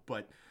low,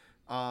 but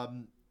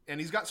and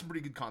he's got some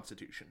pretty good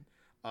constitution.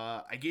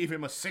 I gave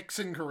him a 6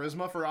 in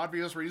charisma for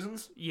obvious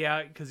reasons.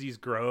 Yeah, because he's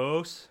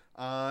gross.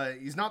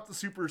 He's not the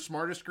super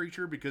smartest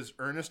creature because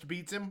Ernest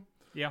beats him.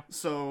 Yeah.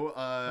 So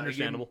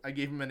Understandable. I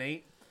gave him an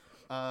 8.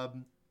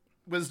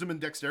 Wisdom and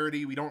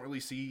dexterity, we don't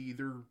really see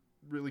either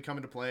really come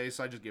into play,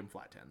 so I just gave him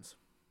flat 10s.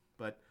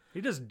 But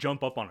He does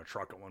jump up on a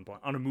truck at one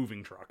point, on a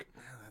moving truck.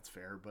 that's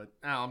fair, but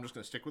I'm just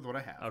going to stick with what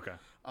I have. Okay.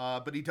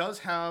 But he does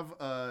have,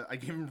 I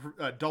gave him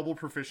double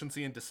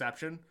proficiency in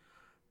deception.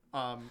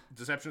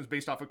 Deception is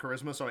based off of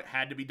charisma, so it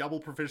had to be double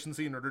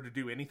proficiency in order to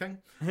do anything.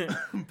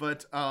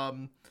 But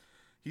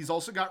he's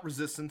also got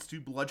resistance to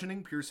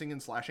bludgeoning, piercing,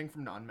 and slashing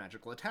from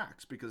non-magical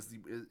attacks, because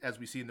as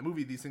we see in the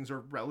movie, these things are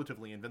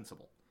relatively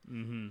invincible.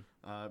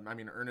 Mm-hmm. I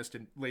mean, Ernest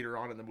later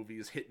on in the movie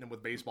is hitting him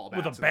with baseball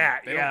bats. With a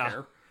bat, they yeah.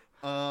 don't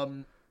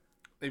care.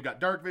 They've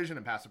got dark vision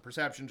and passive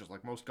perception, just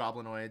like most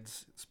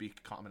goblinoids.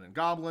 Speak common and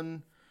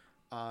goblin.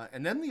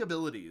 And then the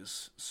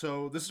abilities.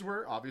 So this is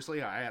where,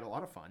 obviously, I had a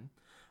lot of fun.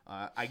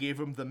 I gave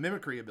him the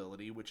mimicry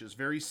ability, which is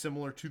very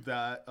similar to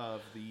that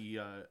of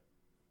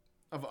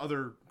of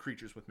other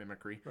creatures with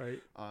mimicry.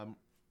 Right.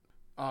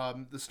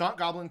 The Snot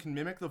Goblin can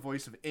mimic the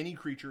voice of any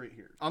creature it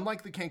hears.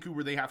 Unlike the Kenku,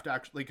 where they have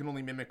to they can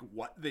only mimic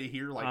what they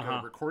hear, like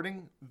a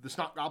recording. The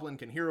Snot Goblin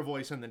can hear a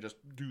voice and then just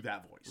do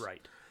that voice.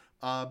 Right.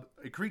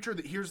 A creature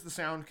that hears the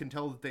sound can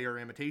tell that they are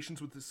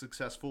imitations with a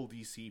successful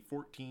DC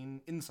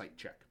 14 insight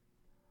check.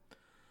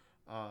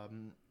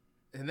 And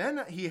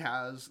then he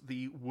has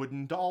the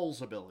Wooden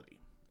Dolls ability.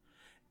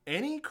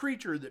 Any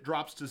creature that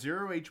drops to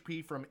 0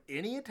 HP from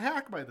any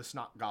attack by the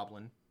Snot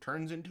Goblin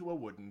turns into a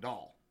wooden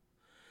doll.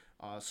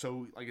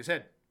 So, like I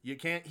said, He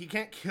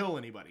can't kill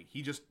anybody.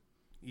 He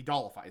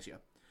dollifies you.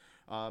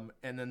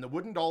 And then the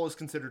wooden doll is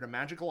considered a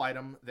magical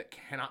item that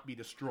cannot be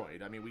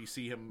destroyed. I mean, we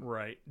see him...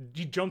 Right.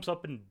 He jumps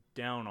up and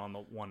down on the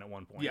one at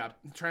one point. Yeah,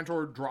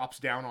 Trantor drops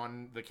down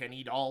on the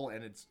Kenny doll,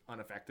 and it's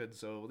unaffected,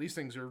 so these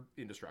things are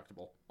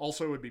indestructible.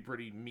 Also, it would be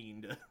pretty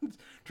mean to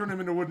turn them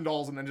into wooden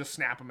dolls and then just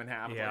snap them in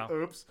half. Yeah. Like,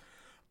 oops.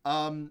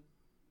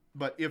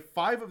 But if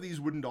 5 of these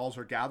wooden dolls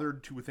are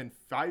gathered to within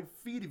 5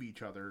 feet of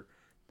each other,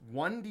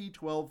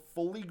 1d12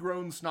 fully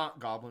grown snot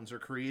goblins are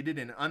created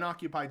in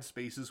unoccupied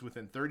spaces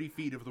within 30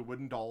 feet of the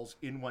wooden dolls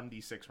in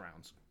 1d6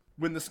 rounds.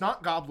 When the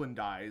snot goblin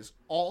dies,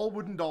 all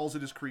wooden dolls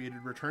it has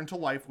created return to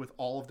life with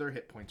all of their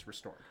hit points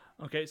restored.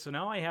 Okay, so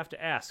now I have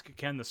to ask,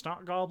 can the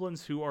snot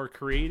goblins who are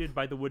created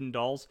by the wooden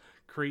dolls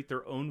create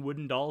their own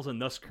wooden dolls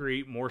and thus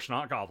create more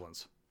snot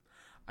goblins?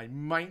 I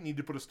might need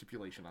to put a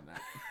stipulation on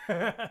that.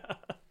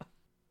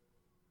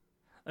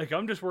 Like,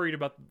 I'm just worried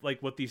about,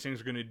 like, what these things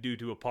are going to do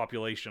to a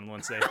population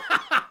once they...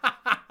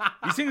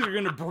 These things are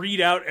going to breed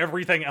out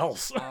everything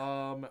else.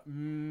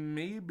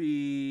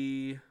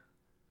 Maybe...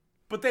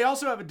 But they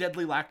also have a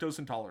deadly lactose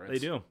intolerance.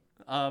 They do.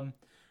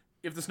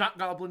 If the snot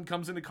goblin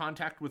comes into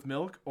contact with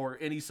milk or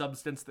any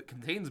substance that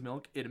contains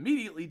milk, it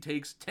immediately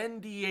takes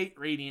 10d8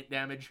 radiant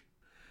damage,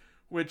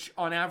 which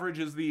on average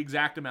is the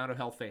exact amount of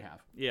health they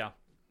have. Yeah.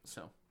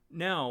 So...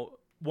 Now,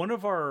 one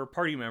of our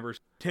party members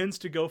tends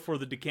to go for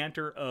the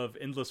decanter of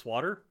endless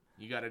water.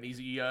 You got an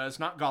easy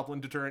snot goblin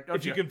deterrent.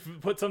 If you can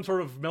put some sort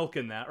of milk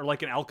in that, or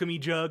like an alchemy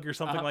jug or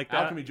something like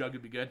that. Alchemy jug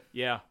would be good.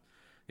 Yeah.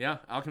 Yeah,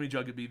 alchemy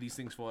jug would be these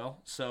things foil.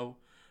 So,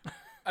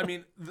 I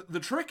mean, the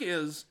trick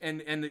is,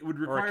 and it would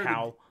require... Or a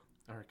cow.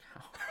 Or a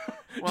cow.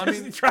 Well,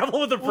 Just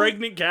travel with a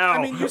pregnant cow.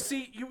 I mean,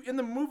 you in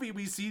the movie,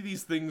 we see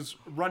these things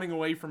running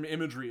away from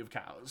imagery of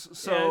cows.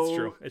 So, Yeah, it's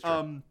true. It's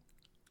true.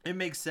 It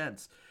makes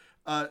sense.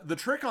 The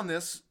trick on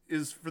this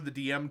is for the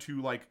DM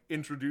to like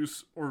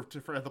introduce or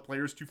for the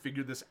players to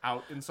figure this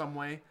out in some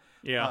way.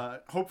 Yeah.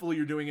 Hopefully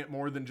you're doing it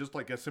more than just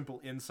like a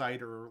simple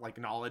insight or like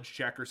knowledge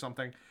check or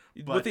something.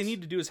 But, what they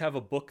need to do is have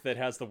a book that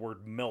has the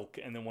word milk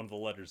and then one of the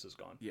letters is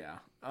gone. Yeah.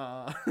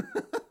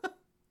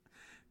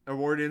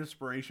 Award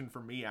inspiration for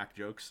Miak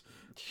jokes.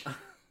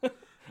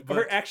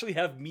 Or actually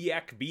have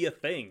Miak be a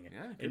thing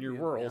Yeah, in your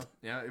world.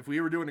 Yeah, if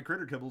we were doing a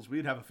Critter Kibbles,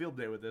 we'd have a field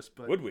day with this.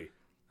 But Would we?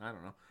 I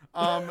don't know.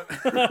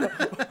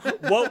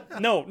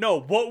 What? No.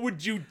 What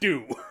would you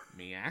do?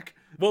 Miak.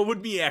 What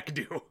would Miak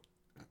do?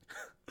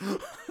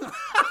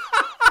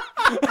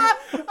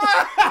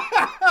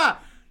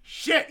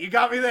 Shit, you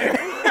got me there.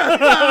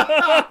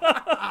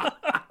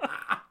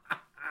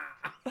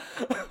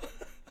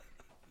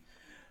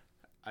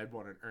 I'd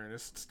want an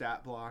Ernest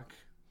stat block.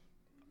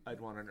 I'd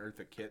want an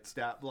Eartha Kitt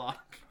stat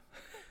block.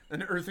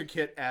 An Eartha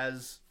Kitt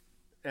as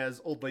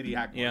Old Lady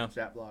Hackmore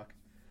stat block.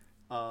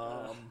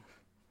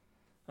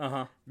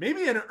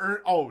 Maybe an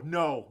Oh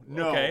no.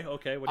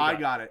 Okay. What do you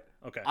got it.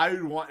 Okay. I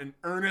would want an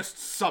Ernest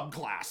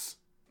subclass.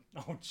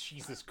 Oh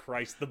Jesus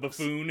Christ! The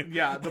buffoon.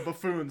 Yeah, the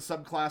buffoon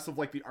subclass of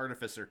like the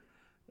artificer.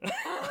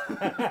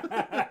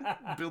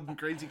 Building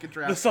crazy The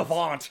contraptions.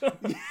 savant.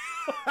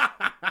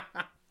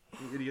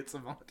 You idiot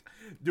savant.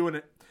 Doing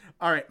it.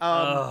 All right.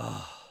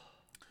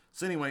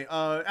 So anyway,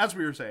 as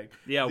we were saying.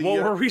 Yeah.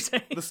 What were we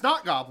saying? The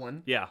snot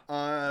goblin. Yeah.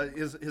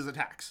 His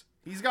attacks.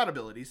 He's got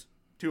abilities.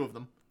 2 of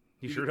them.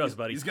 He sure does,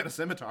 buddy. He's got a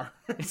scimitar.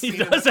 He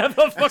does have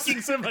a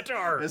fucking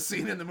scimitar. As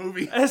seen in the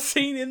movie. As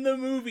seen in the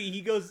movie,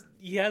 he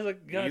has a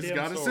goddamn He's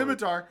got sword. a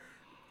scimitar.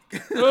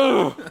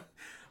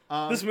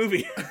 This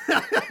movie.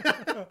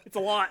 It's a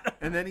lot.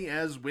 And then he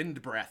has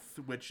wind breath,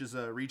 which is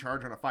a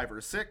recharge on a 5 or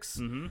a 6.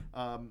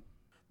 Mm-hmm.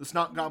 The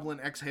snot goblin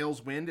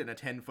exhales wind in a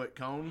 10-foot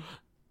cone.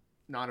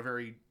 Not a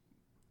very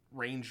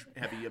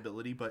range-heavy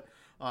ability, but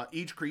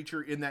each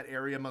creature in that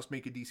area must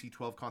make a DC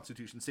 12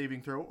 Constitution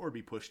saving throw or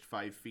be pushed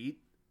 5 feet.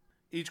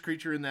 Each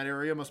creature in that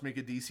area must make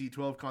a DC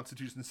 12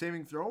 Constitution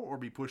saving throw or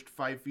be pushed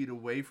 5 feet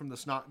away from the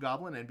snot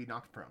goblin and be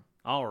knocked prone.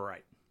 All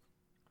right.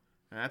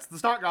 And that's the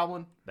snot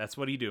goblin. That's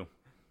what he do.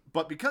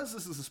 But because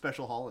this is a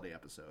special holiday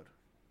episode,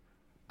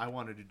 I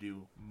wanted to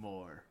do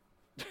more.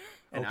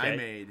 And I Okay.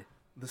 made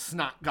the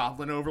snot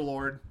goblin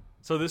overlord.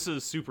 So this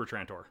is Super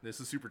Trantor.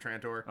 This is Super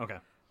Trantor. Okay.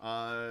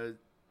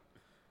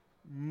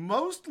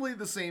 Mostly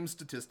the same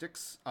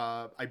statistics.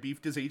 I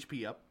beefed his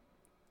HP up.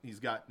 He's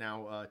got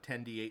now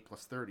 10d8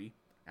 plus 30,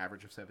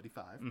 average of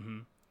 75.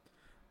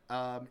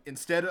 Mm-hmm.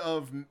 Instead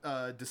of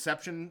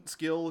deception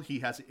skill, he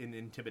has an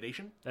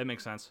intimidation. That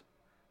makes sense.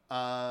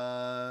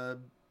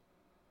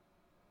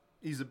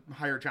 He's a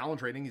higher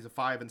challenge rating. He's a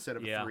 5 instead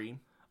of a 3.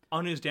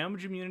 On his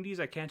damage immunities,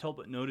 I can't help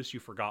but notice you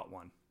forgot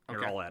one. Here,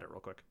 Okay. I'll add it real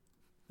quick.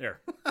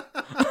 There.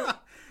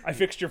 I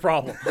fixed your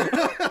problem.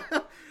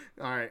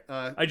 All right.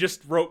 I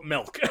just wrote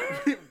milk.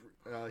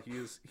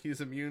 He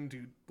is immune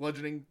to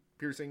bludgeoning,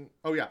 piercing.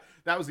 Oh yeah,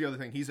 that was the other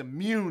thing. He's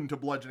immune to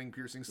bludgeoning,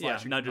 piercing,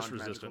 slashing. not just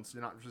non-magical,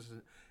 resistant. Not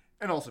resistant,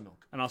 and also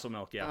milk. And also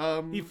milk,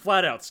 he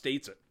flat out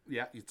states it.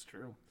 Yeah, it's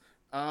true.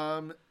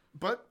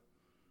 But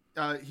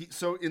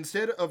so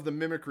instead of the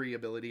mimicry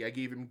ability, I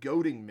gave him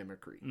goading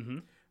mimicry,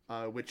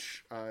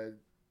 which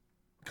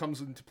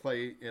comes into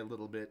play a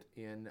little bit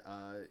in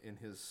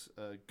his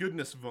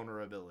goodness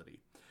vulnerability.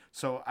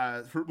 So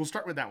we'll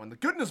start with that one. The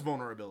goodness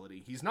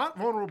vulnerability. He's not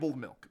vulnerable to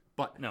milk,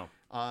 but No.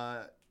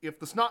 If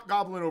the Snot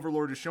Goblin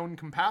Overlord is shown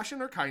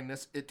compassion or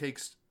kindness, it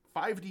takes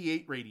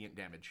 5d8 radiant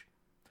damage.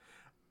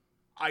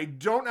 I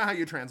don't know how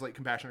you translate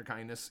compassion or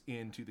kindness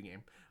into the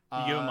game.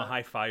 You give him a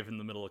high five in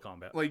the middle of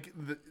combat. Like,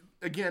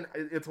 again,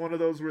 it's one of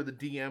those where the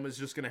DM is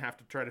just going to have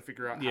to try to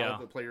figure out how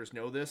the players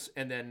know this,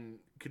 and then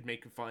could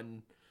make a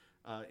fun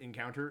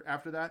encounter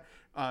after that.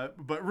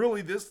 But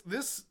really,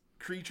 this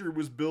creature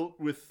was built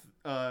with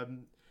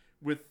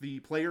the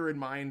player in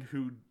mind,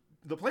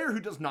 the player who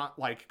does not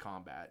like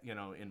combat,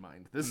 in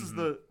mind. This is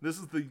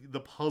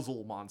the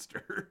puzzle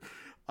monster,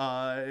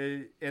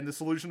 and the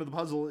solution to the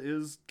puzzle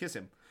is kiss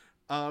him.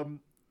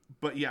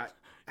 But yeah,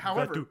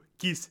 however, to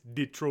kiss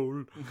the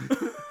troll.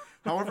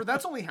 however,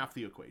 that's only half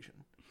the equation.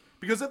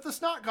 Because if the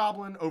Snot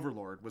Goblin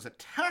Overlord was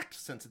attacked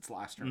since its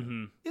last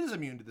turn, it is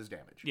immune to this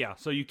damage. Yeah,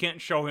 so you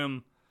can't show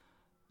him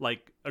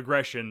like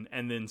aggression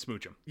and then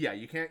smooch him. Yeah,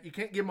 you can't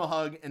give him a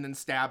hug and then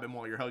stab him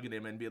while you're hugging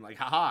him and being like,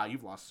 haha,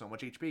 you've lost so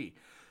much HP.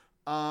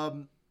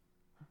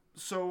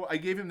 So I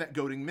gave him that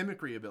goading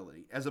mimicry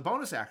ability. As a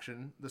bonus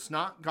action, the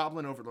Snot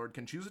Goblin Overlord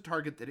can choose a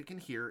target that it can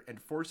hear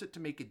and force it to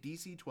make a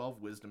DC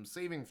 12 Wisdom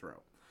saving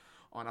throw.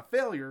 On a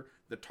failure,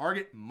 the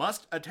target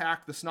must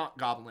attack the Snot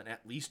Goblin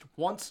at least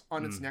once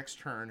on its next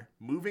turn,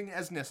 moving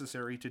as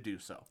necessary to do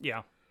so.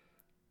 Yeah.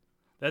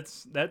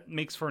 That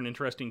makes for an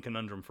interesting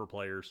conundrum for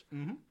players.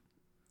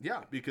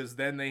 Yeah, because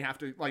then they have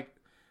to,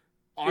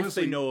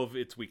 honestly... If they know of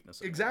its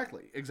weaknesses.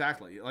 Exactly.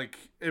 Like,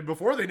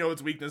 before they know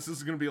its weakness, this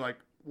is going to be like,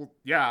 well,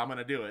 yeah, I'm going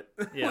to do it.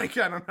 Yeah. I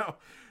don't know.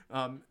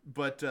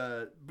 But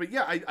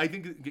yeah, I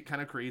think it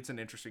kind of creates an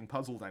interesting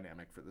puzzle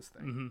dynamic for this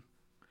thing.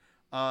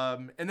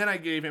 And then I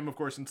gave him, of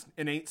course,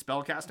 innate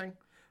spellcasting,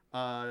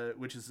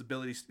 which is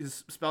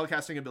his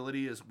spellcasting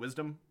ability is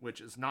wisdom, which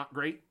is not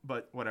great,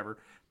 but whatever.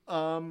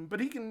 But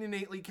he can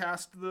innately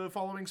cast the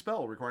following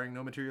spell, requiring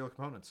no material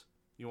components.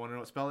 You want to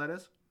know what spell that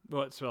is?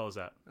 What spell is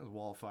that? That was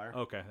Wall of Fire.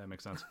 Okay, that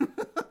makes sense.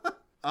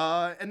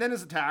 And then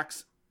his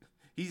attacks,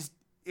 he's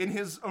in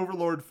his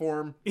Overlord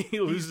form. He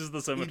loses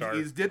the scimitar.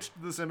 He's ditched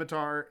the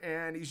scimitar,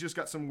 and he's just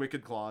got some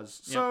wicked claws.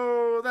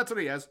 So that's what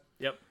he has.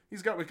 Yep.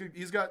 He's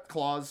got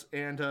claws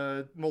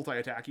and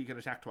multi-attack. He can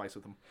attack twice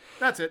with them.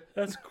 That's it.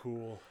 That's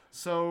cool.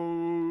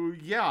 So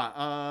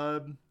yeah,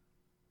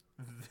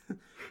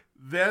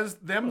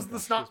 them's the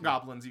Snot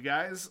Goblins, you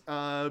guys.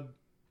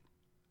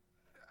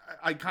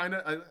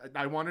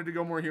 I wanted to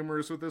go more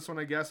humorous with this one,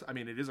 I guess. I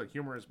mean, it is a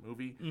humorous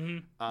movie.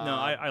 No,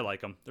 I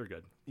like them. They're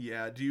good.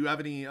 Yeah. Do you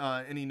have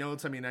any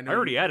notes? I mean, I know I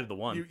already added the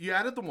one. You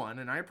added the one,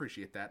 and I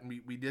appreciate that.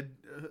 And we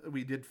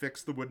did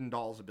fix the wooden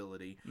dolls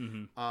ability.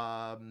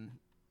 But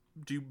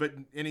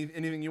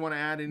anything you want to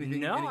add?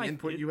 Any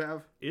input you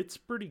have? It's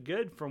pretty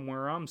good from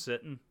where I'm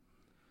sitting.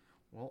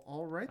 Well,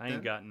 all right. I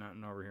ain't got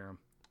nothing over here.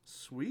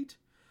 Sweet.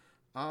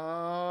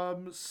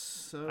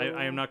 So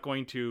I am not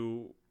going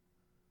to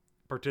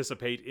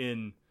participate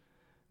in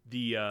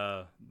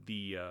the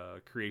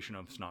creation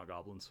of Snot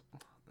Goblins.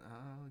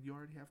 You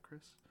already have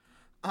Chris.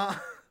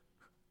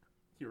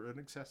 You're an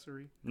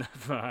accessory.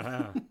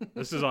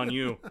 This is on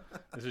you.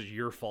 This is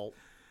your fault.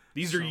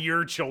 These are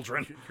your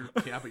children.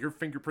 Yeah, but your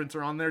fingerprints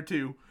are on there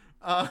too.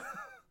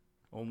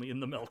 Only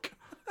in the milk.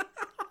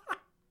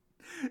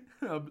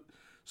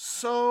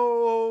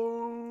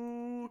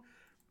 So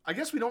I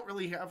guess we don't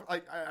really have.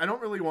 I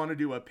don't really want to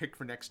do a pick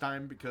for next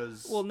time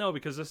because. Well, no,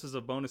 because this is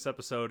a bonus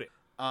episode.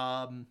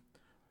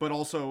 But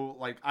also,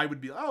 I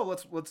would be,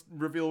 let's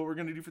reveal what we're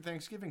going to do for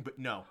Thanksgiving. But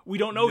no. We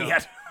don't know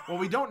yet. Well,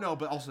 we don't know,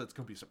 but also it's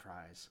going to be a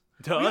surprise.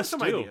 To we us, have some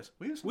too. ideas.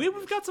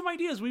 We've got some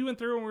ideas. We went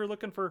through and we were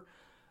looking for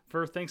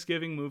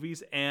Thanksgiving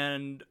movies,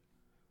 and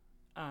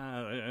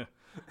I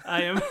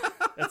am...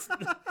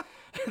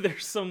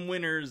 there's some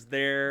winners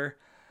there.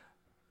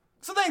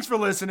 So thanks for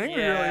listening. Yeah.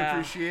 We really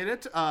appreciate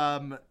it.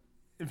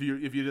 If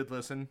you did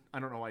listen, I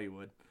don't know why you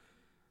would.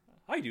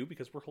 I do,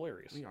 because we're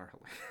hilarious. We are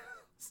hilarious.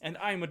 And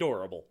I'm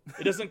adorable.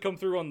 It doesn't come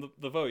through on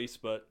the voice,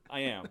 but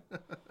I am.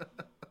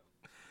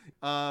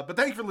 But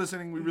thank you for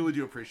listening. We really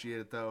do appreciate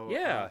it, though.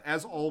 Yeah.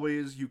 As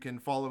always, you can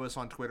follow us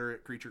on Twitter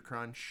at Creature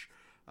Crunch,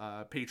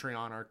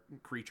 Patreon, our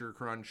Creature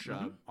Crunch.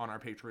 On our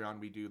Patreon,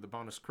 we do the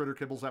bonus Critter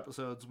Kibbles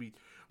episodes. We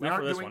Not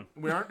for this one.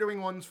 We aren't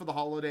doing ones for the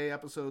holiday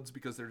episodes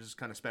because they're just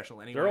kind of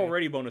special anyway. They're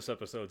already bonus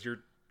episodes.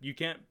 You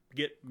can't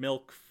get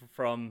milk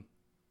from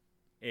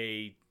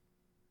a...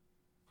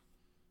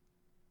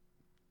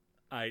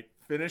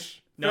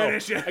 Finish? No.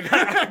 Finish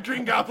it.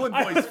 Green Goblin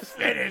voice.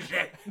 Finish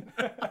it.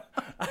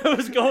 I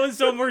was going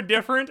somewhere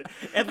different,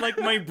 and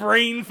my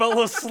brain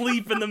fell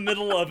asleep in the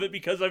middle of it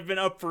because I've been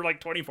up for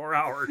 24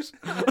 hours.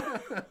 I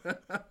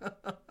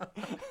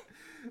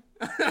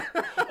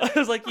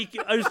was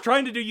I was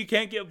trying to do you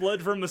can't get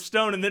blood from a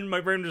stone, and then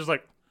my brain was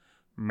just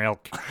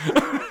milk.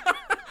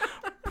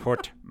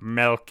 Put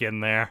milk in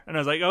there. And I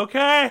was like,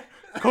 okay,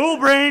 cool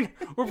brain.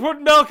 We're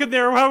putting milk in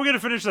there. How are we going to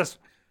finish this?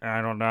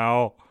 I don't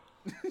know.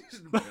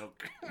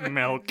 Milk.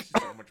 Milk.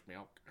 So much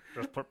milk.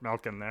 Just put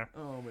milk in there.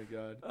 Oh my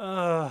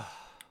god.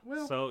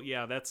 Well. So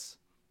yeah, that's.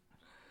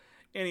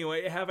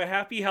 Anyway, have a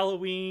happy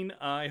Halloween.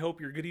 I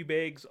hope your goodie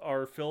bags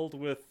are filled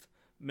with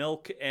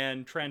milk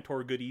and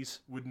Trantor goodies,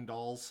 Wooden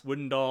dolls,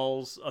 wooden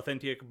dolls,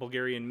 authentic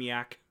Bulgarian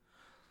miak,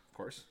 of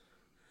course.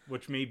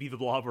 which may be the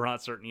blob. We're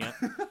not certain yet.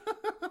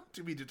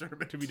 To be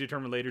determined. To be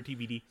determined later.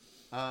 TBD.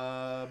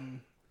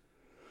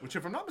 Which,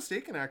 if I'm not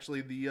mistaken,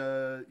 actually,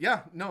 the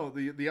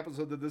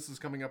episode that this is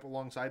coming up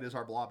alongside is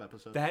our blob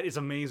episode. That is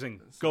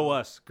amazing. Go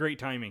us. Great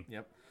timing.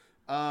 Yep.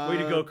 Way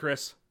to go,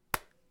 Chris.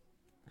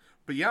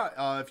 But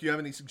yeah, if you have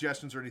any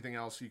suggestions or anything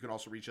else, you can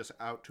also reach us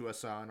out to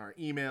us on our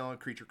email,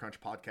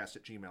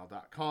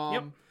 creaturecrunchpodcast@gmail.com.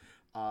 Yep.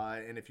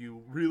 And if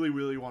you really,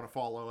 really want to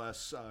follow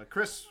us,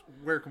 Chris,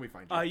 where can we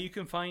find you? You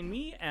can find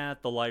me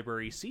at the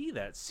Library C.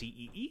 That's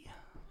CEE.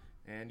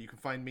 And you can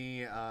find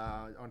me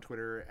on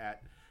Twitter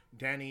at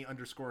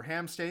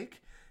Danny_Hamsteak.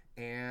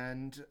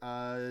 And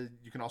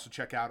you can also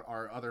check out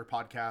our other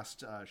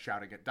podcast,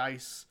 Shouting at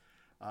Dice.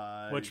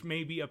 Which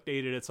may be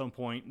updated at some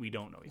point. We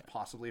don't know yet.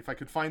 Possibly. If I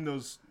could find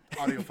those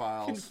audio You can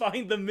files.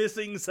 find the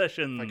missing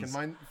sessions.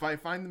 If I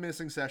find the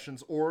missing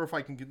sessions, or if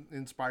I can get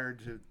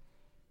inspired to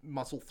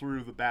muscle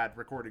through the bad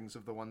recordings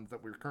of the ones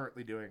that we're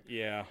currently doing.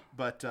 Yeah.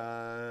 But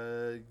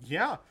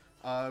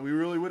we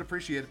really would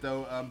appreciate it,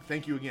 though.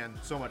 Thank you again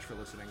so much for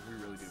listening. We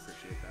really do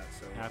appreciate that.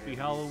 So Happy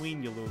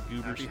Halloween, you little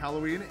goobers. Happy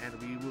Halloween, and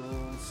we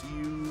will see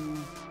you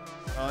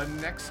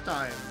next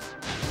time.